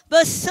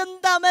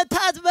በስንት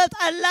ዓመታት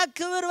በታላቅ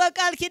ክብር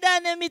በቃል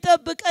ኪዳን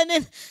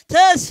የሚጠብቀንን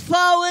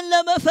ተስፋውን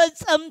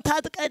ለመፈጸም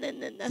ታጥቀን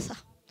እንነሳ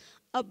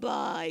አባ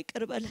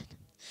ይቅር በለን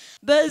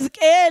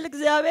በሕዝቅኤል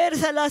እግዚአብሔር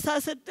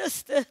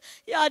 36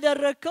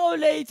 ያደረከው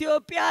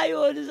ለኢትዮጵያ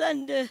ይሆን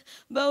ዘንድ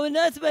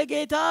በእውነት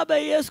በጌታ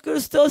በኢየሱስ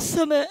ክርስቶስ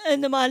ስም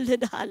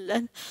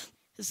እንማልድሃለን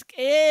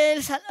ሕዝቅኤል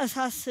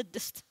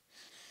 36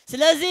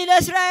 ስለዚህ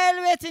ለእስራኤል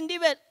ቤት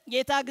እንዲበል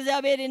ጌታ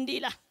እግዚአብሔር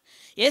እንዲላል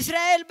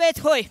የእስራኤል ቤት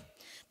ሆይ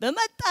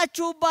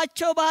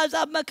በመጣችሁባቸው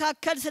በአሕዛብ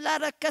መካከል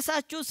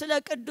ስላረከሳችሁ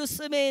ስለ ቅዱስ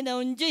ስሜ ነው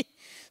እንጂ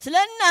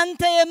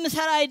ስለናንተ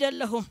የምሰራ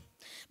አይደለሁም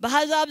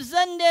በአሕዛብ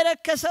ዘንድ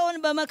የረከሰውን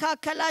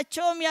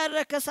በመካከላቸውም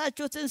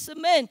ያረከሳችሁትን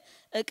ስሜን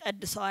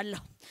እቀድሰዋለሁ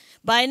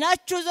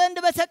ባይናችሁ ዘንድ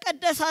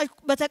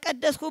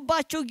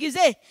በተቀደስኩባችሁ ጊዜ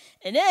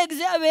እኔ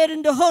እግዚአብሔር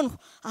እንደሆኑ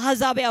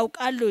አሕዛብ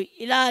ያውቃሉ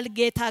ይላል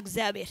ጌታ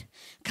እግዚአብሔር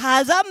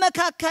ከአሕዛብ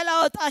መካከል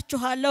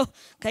አወጣችኋለሁ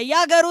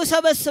ከያገሩ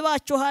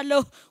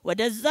ሰበስባችኋለሁ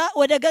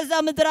ወደ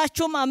ገዛ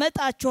ምድራችሁም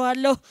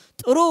አመጣችኋለሁ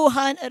ጥሩ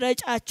ውሃን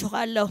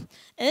እረጫችኋለሁ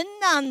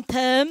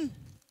እናንተም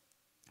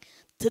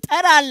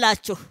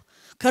ትጠራላችሁ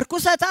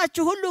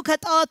ከርኩሰታችሁ ሁሉ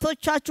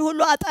ከጣዖቶቻችሁ ሁሉ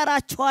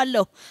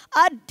አጠራችኋለሁ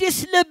አዲስ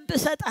ልብ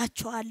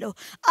ሰጣችኋለሁ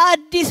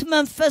አዲስ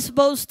መንፈስ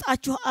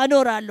በውስጣችሁ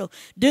አኖራለሁ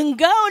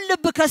ድንጋዩን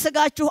ልብ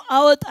ከስጋችሁ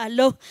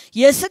አወጣለሁ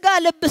የስጋ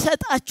ልብ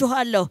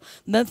ሰጣችኋለሁ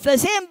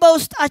መንፈሴን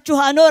በውስጣችሁ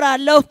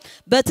አኖራለሁ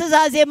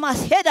በትእዛዜም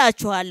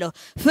አስሄዳችኋለሁ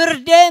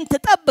ፍርዴን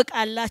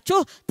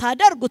ትጠብቃላችሁ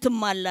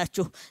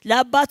ታደርጉትማላችሁ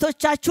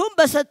ለአባቶቻችሁም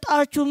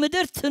በሰጣችሁ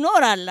ምድር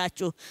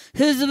ትኖራላችሁ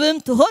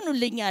ሕዝብም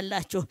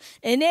ትሆኑልኛላችሁ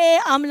እኔ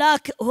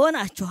አምላክ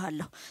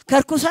ሆናችኋለሁ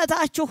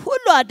ከርኩሰታችሁ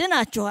ሁሉ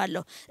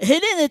አድናችኋለሁ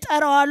እህልን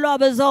እጠራዋለሁ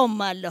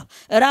አበዛውማለሁ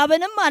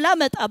ራብንም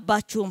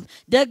አላመጣባችሁም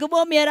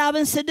ደግሞም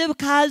የራብን ስድብ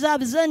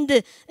ከአሕዛብ ዘንድ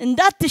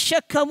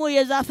እንዳትሸከሙ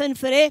የዛፍን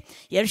ፍሬ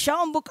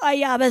የእርሻውን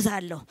ቡቃያ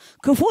አበዛለሁ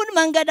ክፉን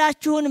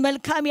መንገዳችሁን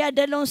መልካም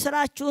ያደለውን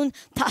ስራችሁን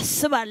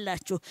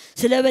ታስባላችሁ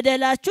ስለ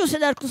በደላችሁ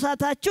ስለ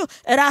ርኩሰታችሁ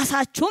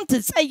ራሳችሁን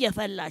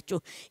ትጸየፋላችሁ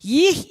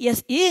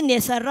ይህን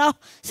የሰራው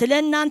ስለ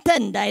እናንተ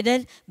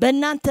እንዳይደል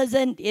በእናንተ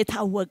ዘንድ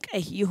የታወቀ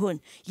ይሁን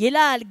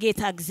ይላል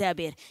ጌታ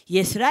እግዚአብሔር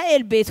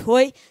የእስራኤል ቤት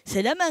ሆይ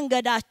ስለ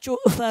መንገዳችሁ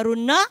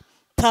እፈሩና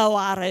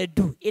ተዋረዱ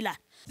ይላል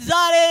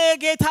ዛሬ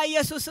ጌታ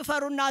ኢየሱስ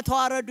እፈሩና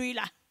ተዋረዱ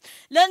ይላል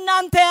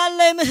ለእናንተ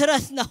ያለኝ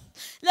ምህረት ነው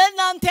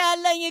ለእናንተ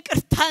ያለኝ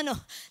ይቅርታ ነው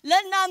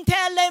ለእናንተ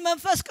ያለኝ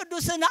መንፈስ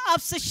ቅዱስን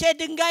አፍስሼ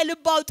ድንጋይ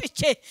ልብ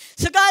አውጥቼ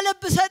ስጋ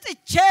ልብ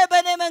ሰጥቼ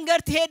በኔ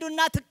መንገድ ትሄዱና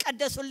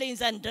ትቀደሱልኝ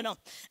ዘንድ ነው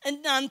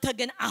እናንተ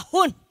ግን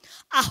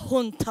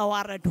አሁን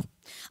ተዋረዱ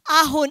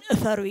አሁን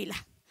እፈሩ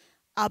ይላል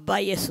አባ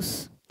ኢየሱስ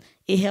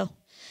ይሄው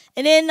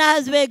እኔና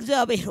ህዝቤ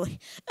እግዚአብሔር ሆይ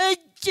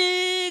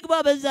እጅግ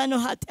ባበዛነው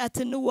ኃጢአት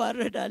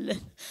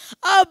እንዋረዳለን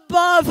አባ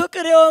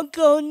ፍቅር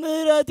የሆንከውን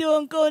ምህረት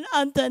የሆንከውን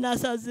አንተን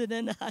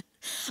አሳዝነናል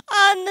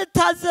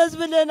አንታዘዝ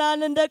ብለናል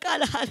እንደ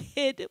ቃልህ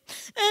አልሄድም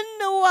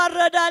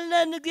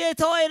እንዋረዳለን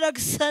ጌታ ሆይ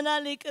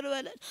ረክሰናል ይቅር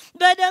በለን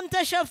በደም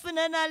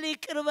ተሸፍነናል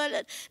ይቅር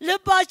በለን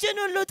ልባችን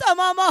ሁሉ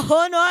ጠማማ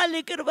ሆኗል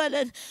ይቅር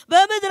በለን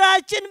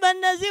በምድራችን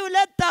በእነዚህ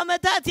 2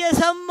 ዓመታት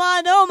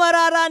የሰማነው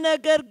መራራ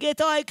ነገር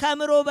ጌታ ሆይ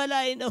ከአእምሮ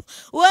በላይ ነው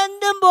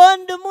ወንድም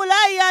በወንድሙ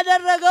ላይ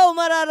ያደረገው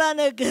መራራ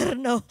ነገር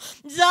ነው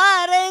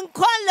ዛሬ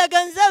እንኳን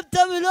ለገንዘብ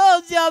ተብሎ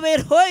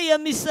እግዚአብሔር ሆይ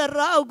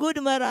የሚሰራው ጉድ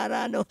መራራ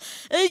ነው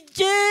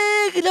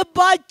እጅግ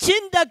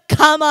ልባችን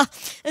ደካማ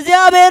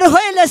እግዚአብሔር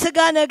ሆይ ለስጋ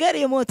ነገር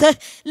የሞተ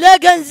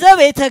ለገንዘብ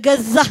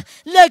የተገዛ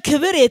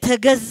ለክብር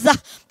የተገዛ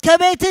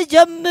ከቤት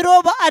ጀምሮ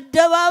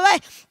በአደባባይ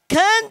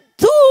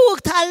ከንቱ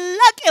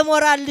ታላቅ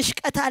የሞራል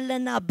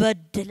ልሽቀታለና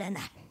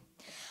በድለናል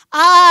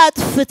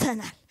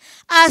አጥፍተናል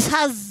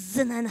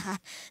አሳዝነናል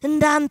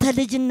እንዳንተ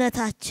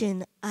ልጅነታችን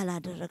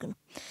አላደረግንም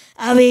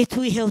አቤቱ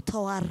ይሄው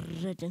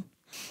ተዋረድን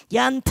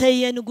ያንተ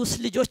የንጉስ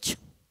ልጆች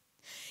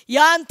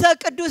ያንተ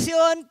ቅዱስ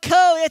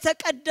የሆንከው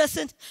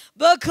የተቀደስን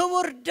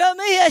በክቡር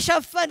ደምህ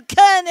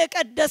የሸፈንከን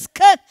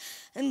የቀደስከን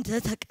እንደ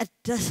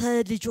ተቀደሰ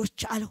ልጆች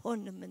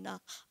አልሆንምና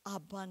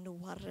አባ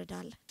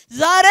እንዋረዳለን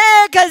ዛሬ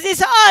ከዚህ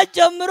ሰዓት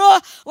ጀምሮ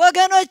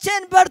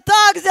ወገኖችን በርታ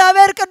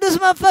እግዚአብሔር ቅዱስ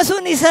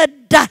መንፈሱን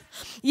ይሰዳል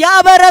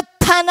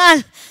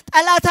ያበረታናል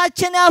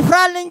ጠላታችን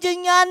ያፍራል እንጂ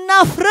እኛ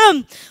አናፍርም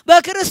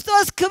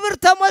በክርስቶስ ክብር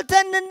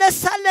ተሞልተን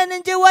እንነሳለን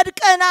እንጂ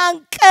ወድቀን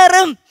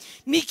አንቀርም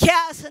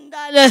ሚኪያስ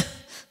እንዳለ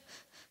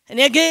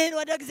እኔ ግን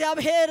ወደ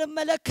እግዚአብሔር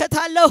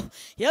እመለከታለሁ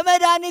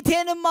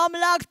የመድኃኒቴንም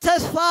አምላክ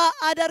ተስፋ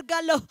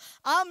አደርጋለሁ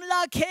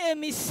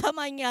አምላኬም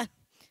ይሰማኛል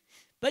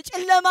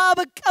በጨለማ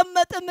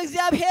ብቀመጥም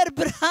እግዚአብሔር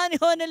ብርሃን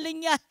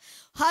ይሆንልኛል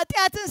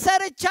ኃጢአትን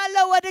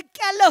ሰርቻለሁ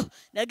ወድቄያለሁ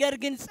ነገር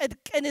ግን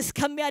ጽድቅን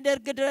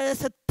እስከሚያደርግ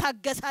ድረስ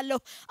ታገሳለሁ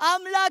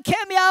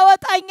አምላኬም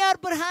ያወጣኛል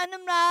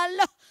ብርሃንም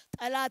አያለሁ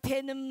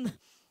ጠላቴንም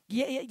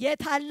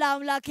የታላ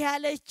አምላኬ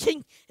ያለችኝ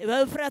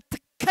በፍረት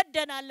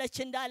ትከደናለች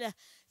እንዳለ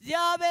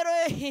እግዚአብሔር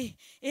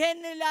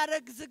ይሄን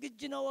ላረግ ዝግጁ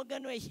ነው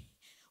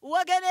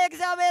ወገኔ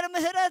እግዚአብሔር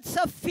ምህረት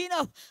ሰፊ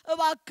ነው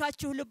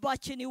እባካችሁ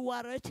ልባችን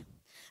ይዋረድ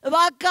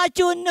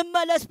እባካችሁ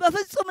እንመለስ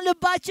በፍጹም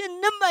ልባችን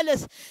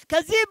እንመለስ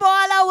ከዚህ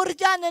በኋላ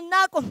ውርጃን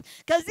እናቁም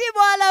ከዚህ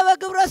በኋላ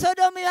በግብረ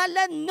ሰዶም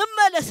ያለን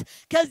እንመለስ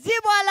ከዚህ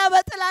በኋላ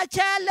በጥላቻ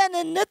ያለን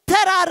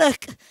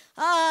እንተራረቅ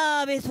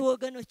አቤት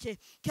ወገኖቼ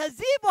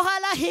ከዚህ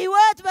በኋላ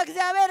ህይወት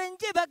በእግዚአብሔር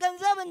እንጂ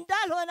በገንዘብ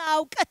እንዳልሆነ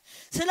አውቀን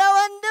ስለ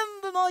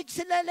ወንድሞች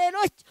ስለ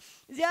ሌሎች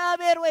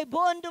እግዚአብሔር ወይ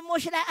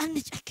በወንድሞች ላይ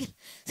አንጨክን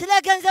ስለ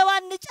ገንዘብ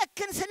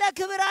አንጨክን ስለ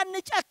ክብር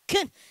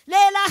አንጨክን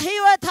ሌላ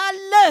ህይወት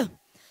አለ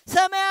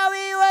ሰማያዊ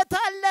ህይወት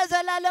አለ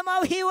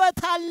ዘላለማዊ ህይወት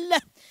አለ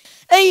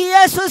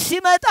ኢየሱስ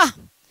ሲመጣ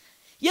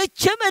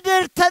ይህች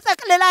ምድር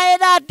ተጠቅልላ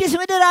ሄዳ አዲስ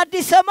ምድር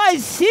አዲስ ሰማይ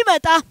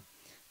ሲመጣ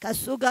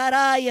ከሱ ጋራ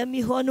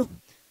የሚሆኑ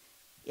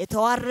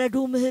የተዋረዱ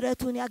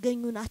ምህረቱን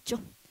ያገኙ ናቸው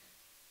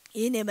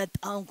ይህን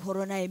የመጣውን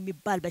ኮሮና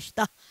የሚባል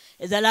በሽታ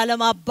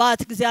የዘላለም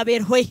አባት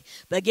እግዚአብሔር ሆይ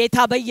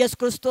በጌታ በኢየሱስ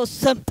ክርስቶስ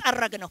ስም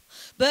ጠረግ ነው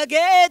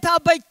በጌታ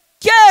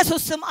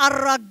በኢየሱስ ስም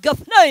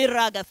አራገፍ ነው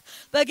ይራገፍ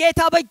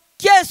በጌታ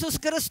ኢየሱስ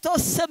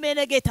ክርስቶስ ስም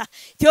የነጌታ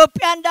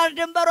ኢትዮጵያን ዳር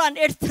ድንበሯን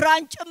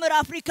ኤርትራን ጭምር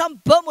አፍሪካን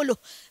በሙሉ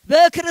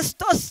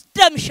በክርስቶስ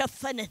ደም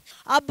ሸፈንን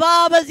አባ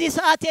በዚህ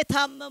ሰዓት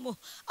የታመሙ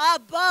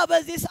አባ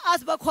በዚህ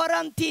ሰዓት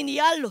በኳራንቲን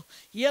ያሉ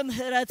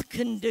የምህረት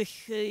ክንድህ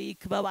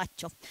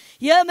ይክበባቸው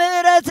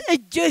የምህረት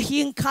እጅህ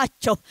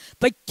ይንካቸው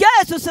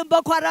በኢየሱስም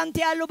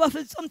በኳራንቲን ያሉ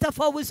በፍጹም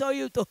ተፈውሰው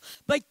ይውጡ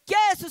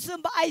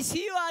በኢየሱስም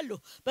በአይሲዩ ያሉ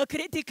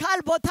በክሪቲካል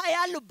ቦታ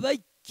ያሉ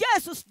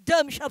ኢየሱስ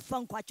ደም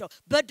ሸፈንኳቸው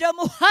በደሙ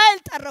ኃይል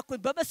ጠረኩኝ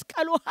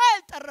በመስቀሉ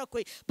ኃይል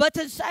ጠረኩኝ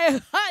በትንሳኤ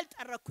ኃይል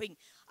ጠረኩኝ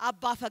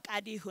አባ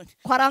ፈቃድ ይሁን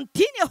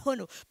ኳራንቲን የሆኑ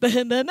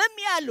በህመምም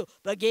ያሉ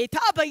በጌታ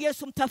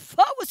በኢየሱስ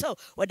ተፈውሰው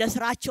ወደ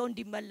ስራቸው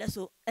እንዲመለሱ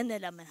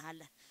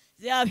እንለምናለን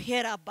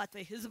እግዚአብሔር አባት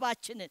ሆይ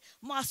ህዝባችንን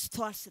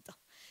ማስተዋል ስጠው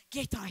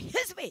ጌታ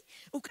ህዝቤ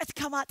ዕውቀት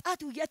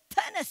ከማጣቱ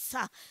የተነሳ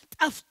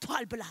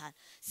ጠፍቷል ብለሃል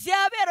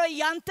እግዚአብሔር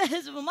ያንተ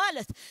ህዝብ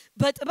ማለት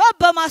በጥበብ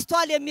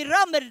በማስተዋል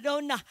የሚራመድ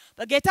ነውና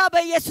በጌታ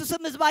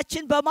በኢየሱስም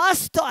ህዝባችን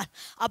በማስተዋል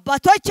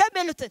አባቶች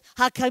የሚሉትን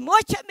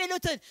ሐኪሞች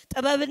የሚሉትን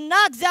ጥበብና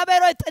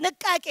እግዚአብሔር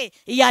ጥንቃቄ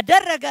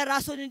ያደረገ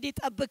ራሱን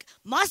እንዲጠብቅ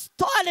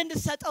ማስተዋል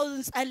እንድሰጠው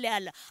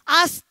እንጸልያለን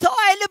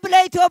አስተዋይ ልብ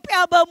ለኢትዮጵያ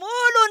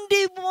በሙሉ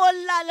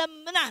እንዲሞላ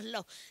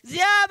ለምናለሁ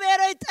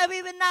እግዚአብሔር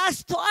ጠቢብና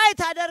አስተዋይ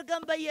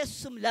ታደርገን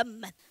በኢየሱስም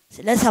ለምን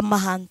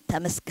ስለሰማሃን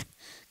ተመስገን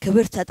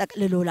ክብር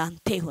ተጠቅልሎ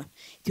ላንተ ይሁን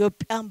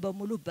ኢትዮጵያን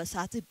በሙሉ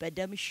በሳት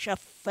በደም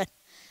ሸፈን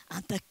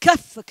አንተ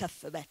ከፍ ከፍ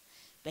በል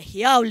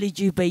በሕያው ልጅ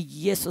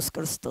በኢየሱስ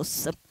ክርስቶስ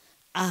ስም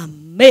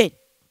አሜን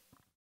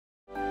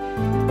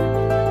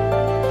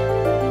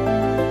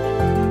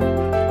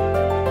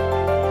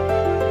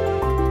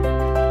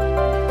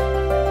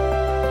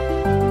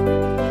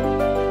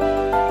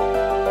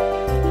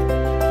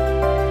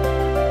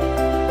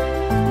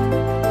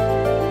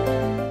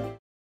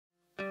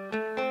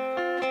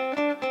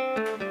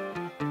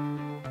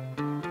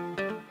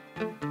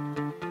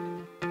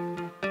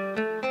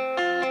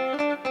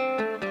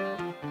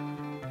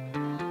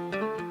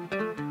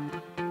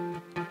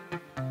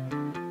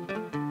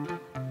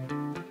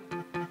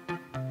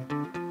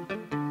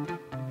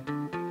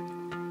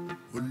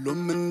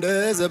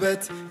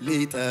ዘበት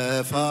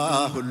ሊጠፋ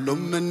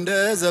ሁሉም እንደ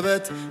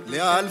ዘበት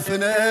ሊያልፍ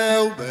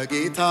ነው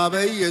በጌታ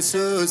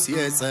በኢየሱስ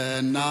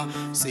የጸና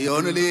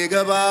ጽዮን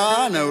ሊገባ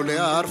ነው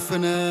ሊያርፍ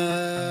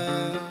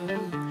ነው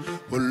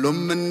ሁሉም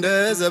እንደ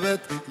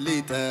ዘበት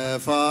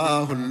ሊጠፋ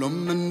ሁሉም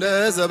እንደ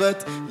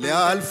ዘበት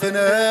ሊያልፍ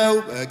ነው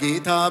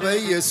በጌታ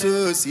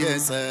በኢየሱስ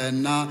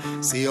የጸና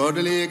ጽዮን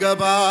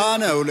ሊገባ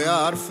ነው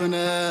ሊያርፍ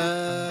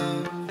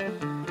ነው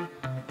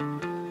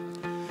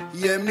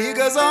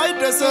የሚገዛ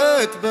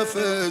ይደሰት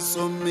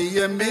በፍጹም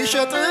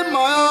የሚሸጥም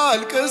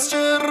አያልቅስ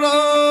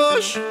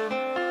ጭራሽ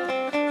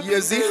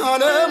የዚህ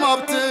ዓለም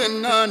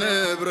ሀብትና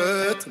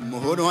ንብረት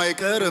መሆኑ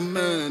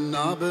አይቀርምና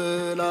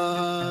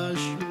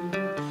ብላሽ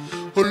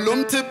ሁሉም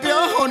ትቢያ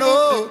ሆኖ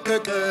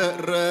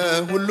ከቀረ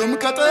ሁሉም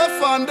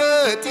ከጠፋ እንደ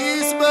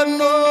ጢስ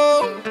በኖ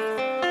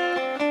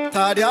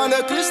ታዲያ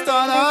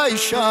ለክርስቲያን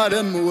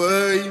አይሻልም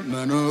ወይ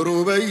መኖሩ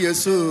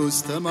በኢየሱስ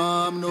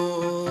ተማምኖ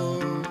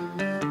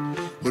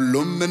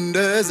ሁሉም እንደ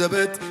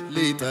ዘበት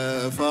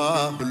ሊጠፋ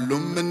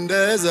ሁሉም እንደ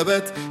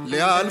ዘበት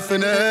ሊያልፍ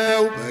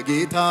ነው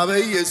በጌታ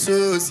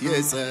በኢየሱስ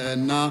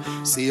የጸና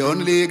ጽዮን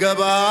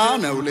ሊገባ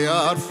ነው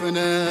ሊያርፍ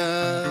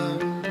ነው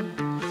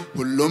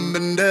ሁሉም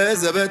እንደ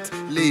ዘበት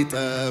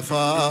ሊጠፋ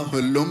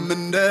ሁሉም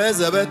እንደ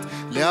ዘበት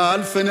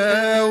ሊያልፍ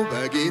ነው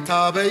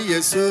በጌታ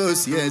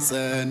በኢየሱስ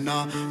የጸና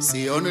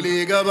ጽዮን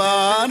ሊገባ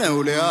ነው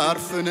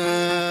ሊያርፍ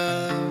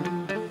ነው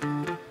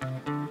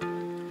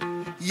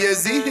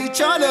የዚህ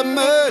ዓለም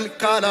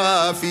መልክ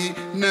ኃላፊ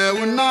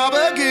ነውና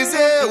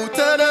በጊዜው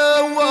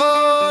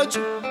ተለዋጭ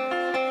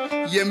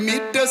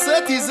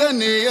የሚደሰት ይዘን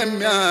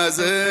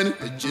የሚያዘን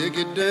እጅግ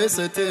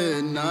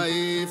ደስታና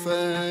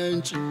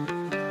ይፈንጭ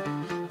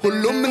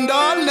ሁሉም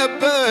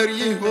እንዳልነበር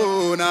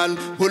ይሆናል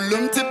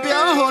ሁሉም ትቢያ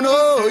ሆኖ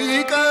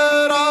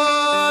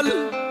ይቀራል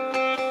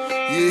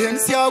ይህን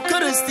ሲያው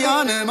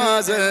ክርስቲያን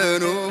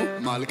ማዘኑ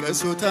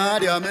ማልቀሱ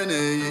ታዲያ ምን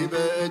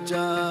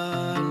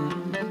ይበጃል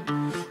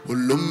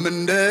ሁሉም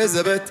እንደ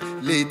ዘበት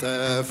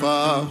ሊጠፋ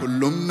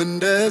ሁሉም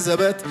እንደ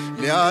ዘበት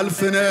ሊያልፍ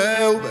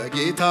ነው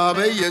በጌታ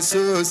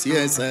በኢየሱስ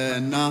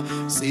የጸና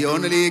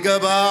ጽዮን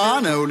ሊገባ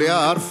ነው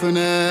ሊያርፍ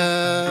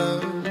ነው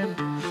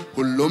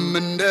ሁሉም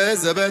እንደ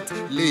ዘበት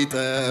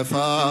ሊጠፋ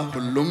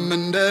ሁሉም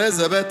እንደ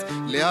ዘበት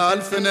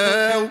ሊያልፍ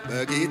ነው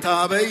በጌታ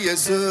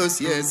በኢየሱስ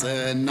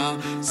የጸና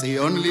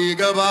ጽዮን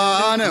ሊገባ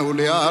ነው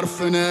ሊያርፍ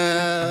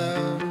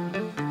ነው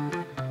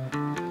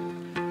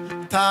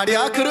ታዲያ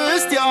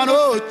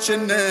ክርስቲያኖች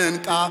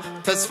እንንቃ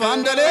ተስፋ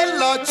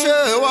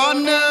እንደሌላቸው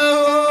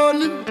አንሆን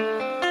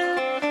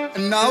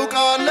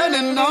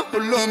እናውቃለንና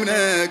ሁሉም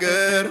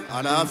ነገር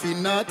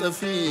ኃላፊና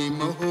ጠፊ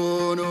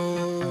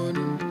መሆኑን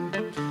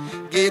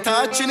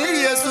ጌታችን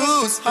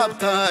ኢየሱስ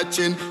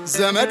ሀብታችን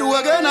ዘመድ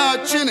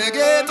ወገናችን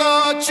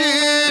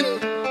ጌታችን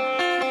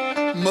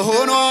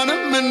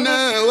መሆኗንም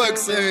እንወቅ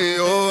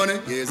ጽዮን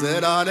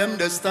የዘላለም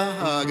ደስታ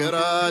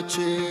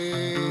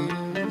ሀገራችን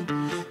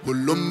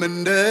ሁሉም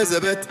እንደ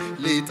ዘበት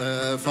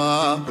ሊጠፋ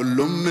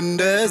ሁሉም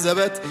እንደ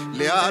ዘበት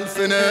ሊያልፍ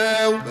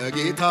ነው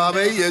በጌታ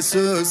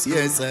በኢየሱስ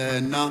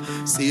የጸና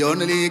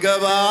ጽዮን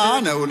ሊገባ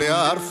ነው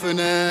ሊያርፍ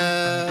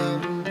ነው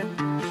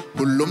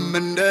ሁሉም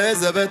እንደ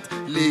ዘበት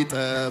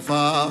ሊጠፋ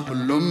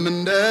ሁሉም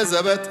እንደ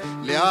ዘበት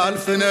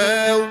ሊያልፍ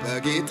ነው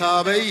በጌታ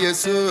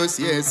በኢየሱስ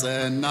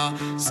የጸና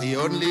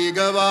ጽዮን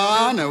ሊገባ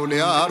ነው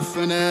ሊያርፍ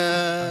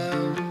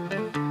ነው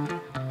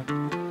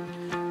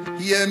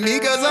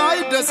የሚገዛ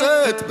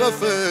ይደሰት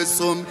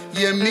በፍጹም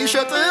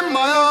የሚሸጥም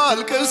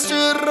አያልቅስ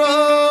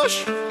ጭራሽ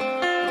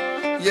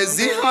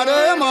የዚህ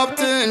ዓለም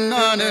ሀብትና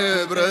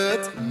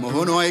ንብረት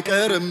መሆኑ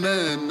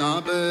አይቀርምና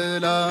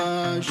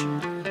ብላሽ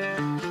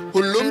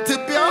ሁሉም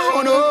ትቢያ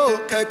ሆኖ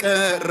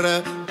ከቀረ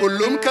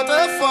ሁሉም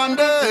ከጠፋ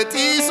እንደ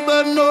ጢስ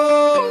በኖ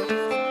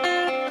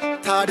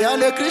ታዲያ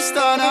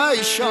ለክርስቲያን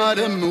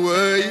አይሻልም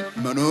ወይ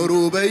መኖሩ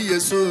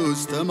በኢየሱስ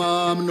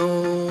ተማምኖ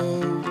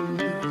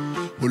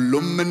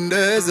ሁሉም እንደ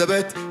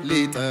ዘበት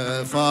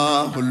ሊጠፋ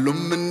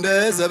ሁሉም እንደ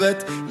ዘበት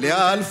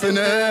ሊያልፍ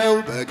ነው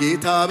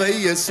በጌታ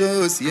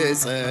በኢየሱስ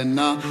የጸና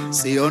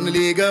ጽዮን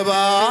ሊገባ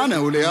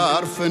ነው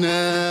ሊያርፍ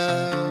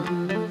ነው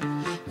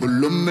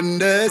ሁሉም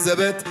እንደ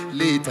ዘበት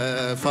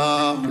ሊጠፋ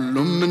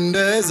ሁሉም እንደ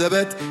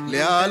ዘበት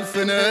ሊያልፍ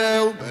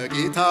ነው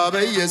በጌታ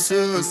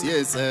በኢየሱስ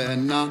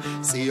የጸና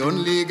ጽዮን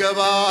ሊገባ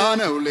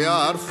ነው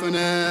ሊያርፍ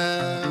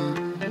ነው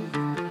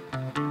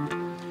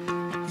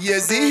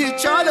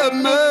የዚህች ዓለም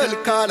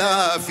መልክ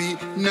ኃላፊ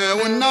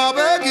ነውና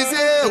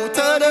በጊዜው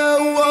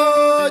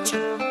ተለዋጭ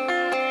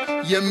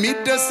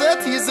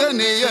የሚደሰት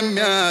ይዘን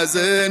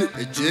የሚያዝን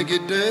እጅግ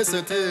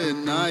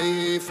ይደሰትና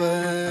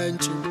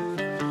ይፈንጭ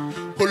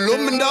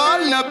ሁሉም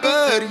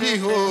እንዳልነበር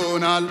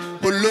ይሆናል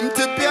ሁሉም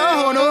ትቢያ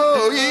ሆኖ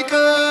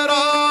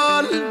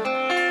ይቀራል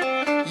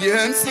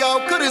ይህን ሲያው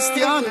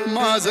ክርስቲያን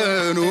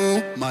ማዘኑ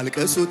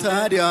ማልቀሱ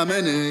ታዲያ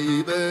ምን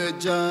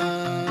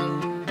ይበጃል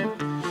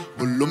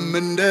ሁሉም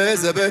እንደ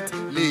ዘበት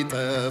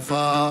ሊጠፋ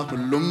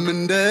ሁሉም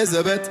እንደ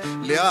ዘበት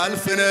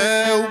ሊያልፍ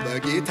ነው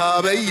በጌታ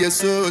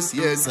በኢየሱስ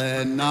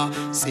የጸና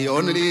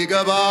ጽዮን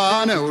ሊገባ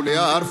ነው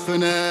ሊያርፍ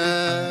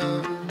ነው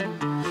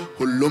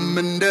ሁሉም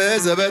እንደ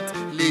ዘበት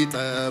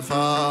ሊጠፋ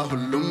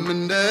ሁሉም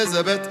እንደ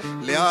ዘበት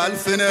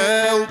ሊያልፍ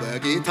ነው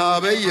በጌታ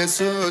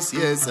በኢየሱስ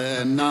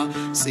የጸና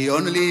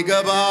ጽዮን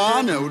ሊገባ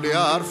ነው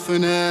ሊያርፍ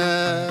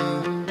ነው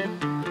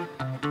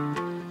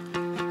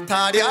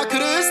ታዲያ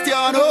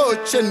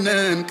ክርስቲያኖች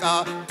እንንቃ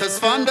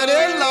ተስፋ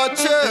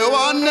እንደሌላቸው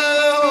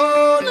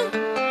አንሆን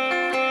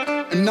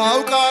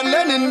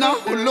እናውቃለንና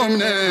ሁሉም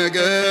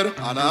ነገር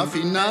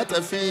ኃላፊና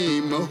ጠፊ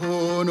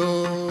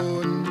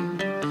መሆኑን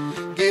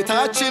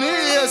ጌታችን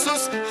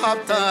ኢየሱስ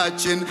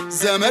ሀብታችን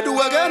ዘመድ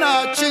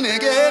ወገናችን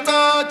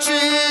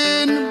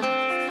ጌታችን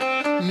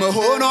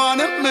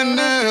መሆኗንም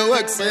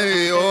እንወቅ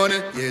ጽዮን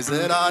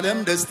የዘላለም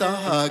ደስታ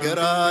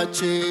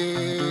ሀገራችን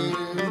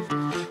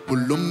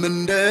ሁሉም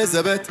እንደ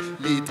ዘበት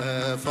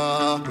ሊጠፋ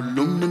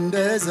ሁሉም እንደ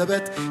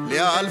ዘበት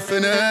ሊያልፍ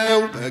ነው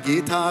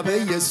በጌታ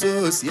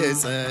በኢየሱስ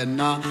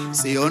የጸና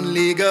ጽዮን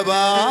ሊገባ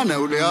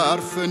ነው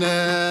ሊያርፍ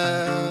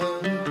ነው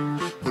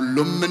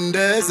ሁሉም እንደ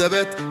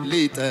ዘበት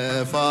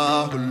ሊጠፋ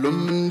ሁሉም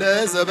እንደ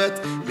ዘበት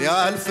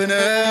ሊያልፍ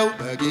ነው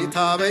በጌታ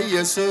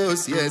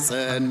በኢየሱስ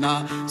የጸና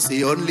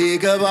ጽዮን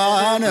ሊገባ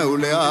ነው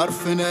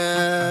ሊያርፍ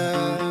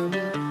ነው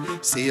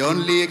ጽዮን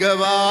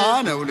ሊገባ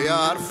ነው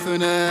ሊያርፍ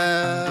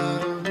ነው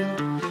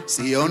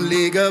ጽዮን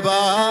ሊገባ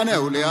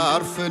ነው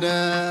ሊያርፍ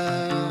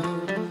ነው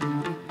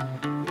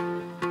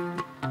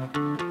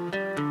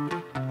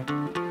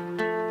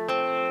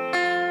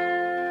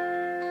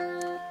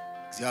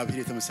እግዚአብሔር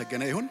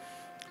የተመሰገነ ይሁን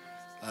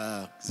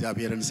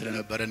እግዚአብሔርን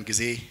ስለነበረን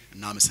ጊዜ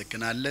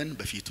እናመሰግናለን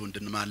በፊቱ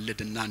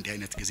እንድንማልድና እንዲህ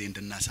አይነት ጊዜ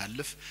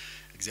እንድናሳልፍ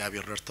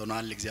እግዚአብሔር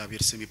ረድቶናል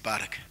እግዚአብሔር ስም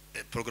ይባረክ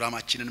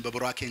ፕሮግራማችንን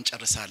በቡራኬ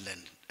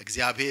እንጨርሳለን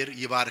እግዚአብሔር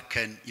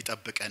ይባርከን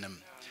ይጠብቀንም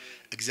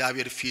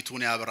እግዚአብሔር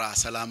ፊቱን ያብራ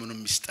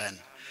ሰላሙንም ይስጠን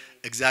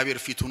እግዚአብሔር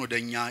ፊቱን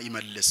ወደኛ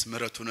ይመልስ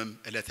ምሕረቱንም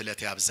እለት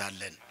እለት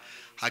ያብዛልን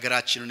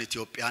ሀገራችንን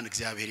ኢትዮጵያን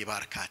እግዚአብሔር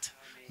ይባርካት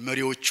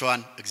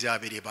መሪዎቿን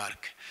እግዚአብሔር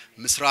ይባርክ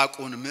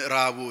ምስራቁን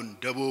ምዕራቡን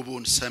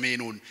ደቡቡን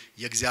ሰሜኑን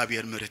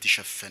የእግዚአብሔር ምሕረት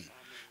ይሸፍን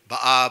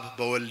በአብ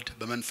በወልድ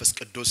በመንፈስ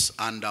ቅዱስ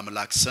አንድ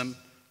አምላክ ስም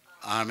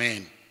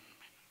አሜን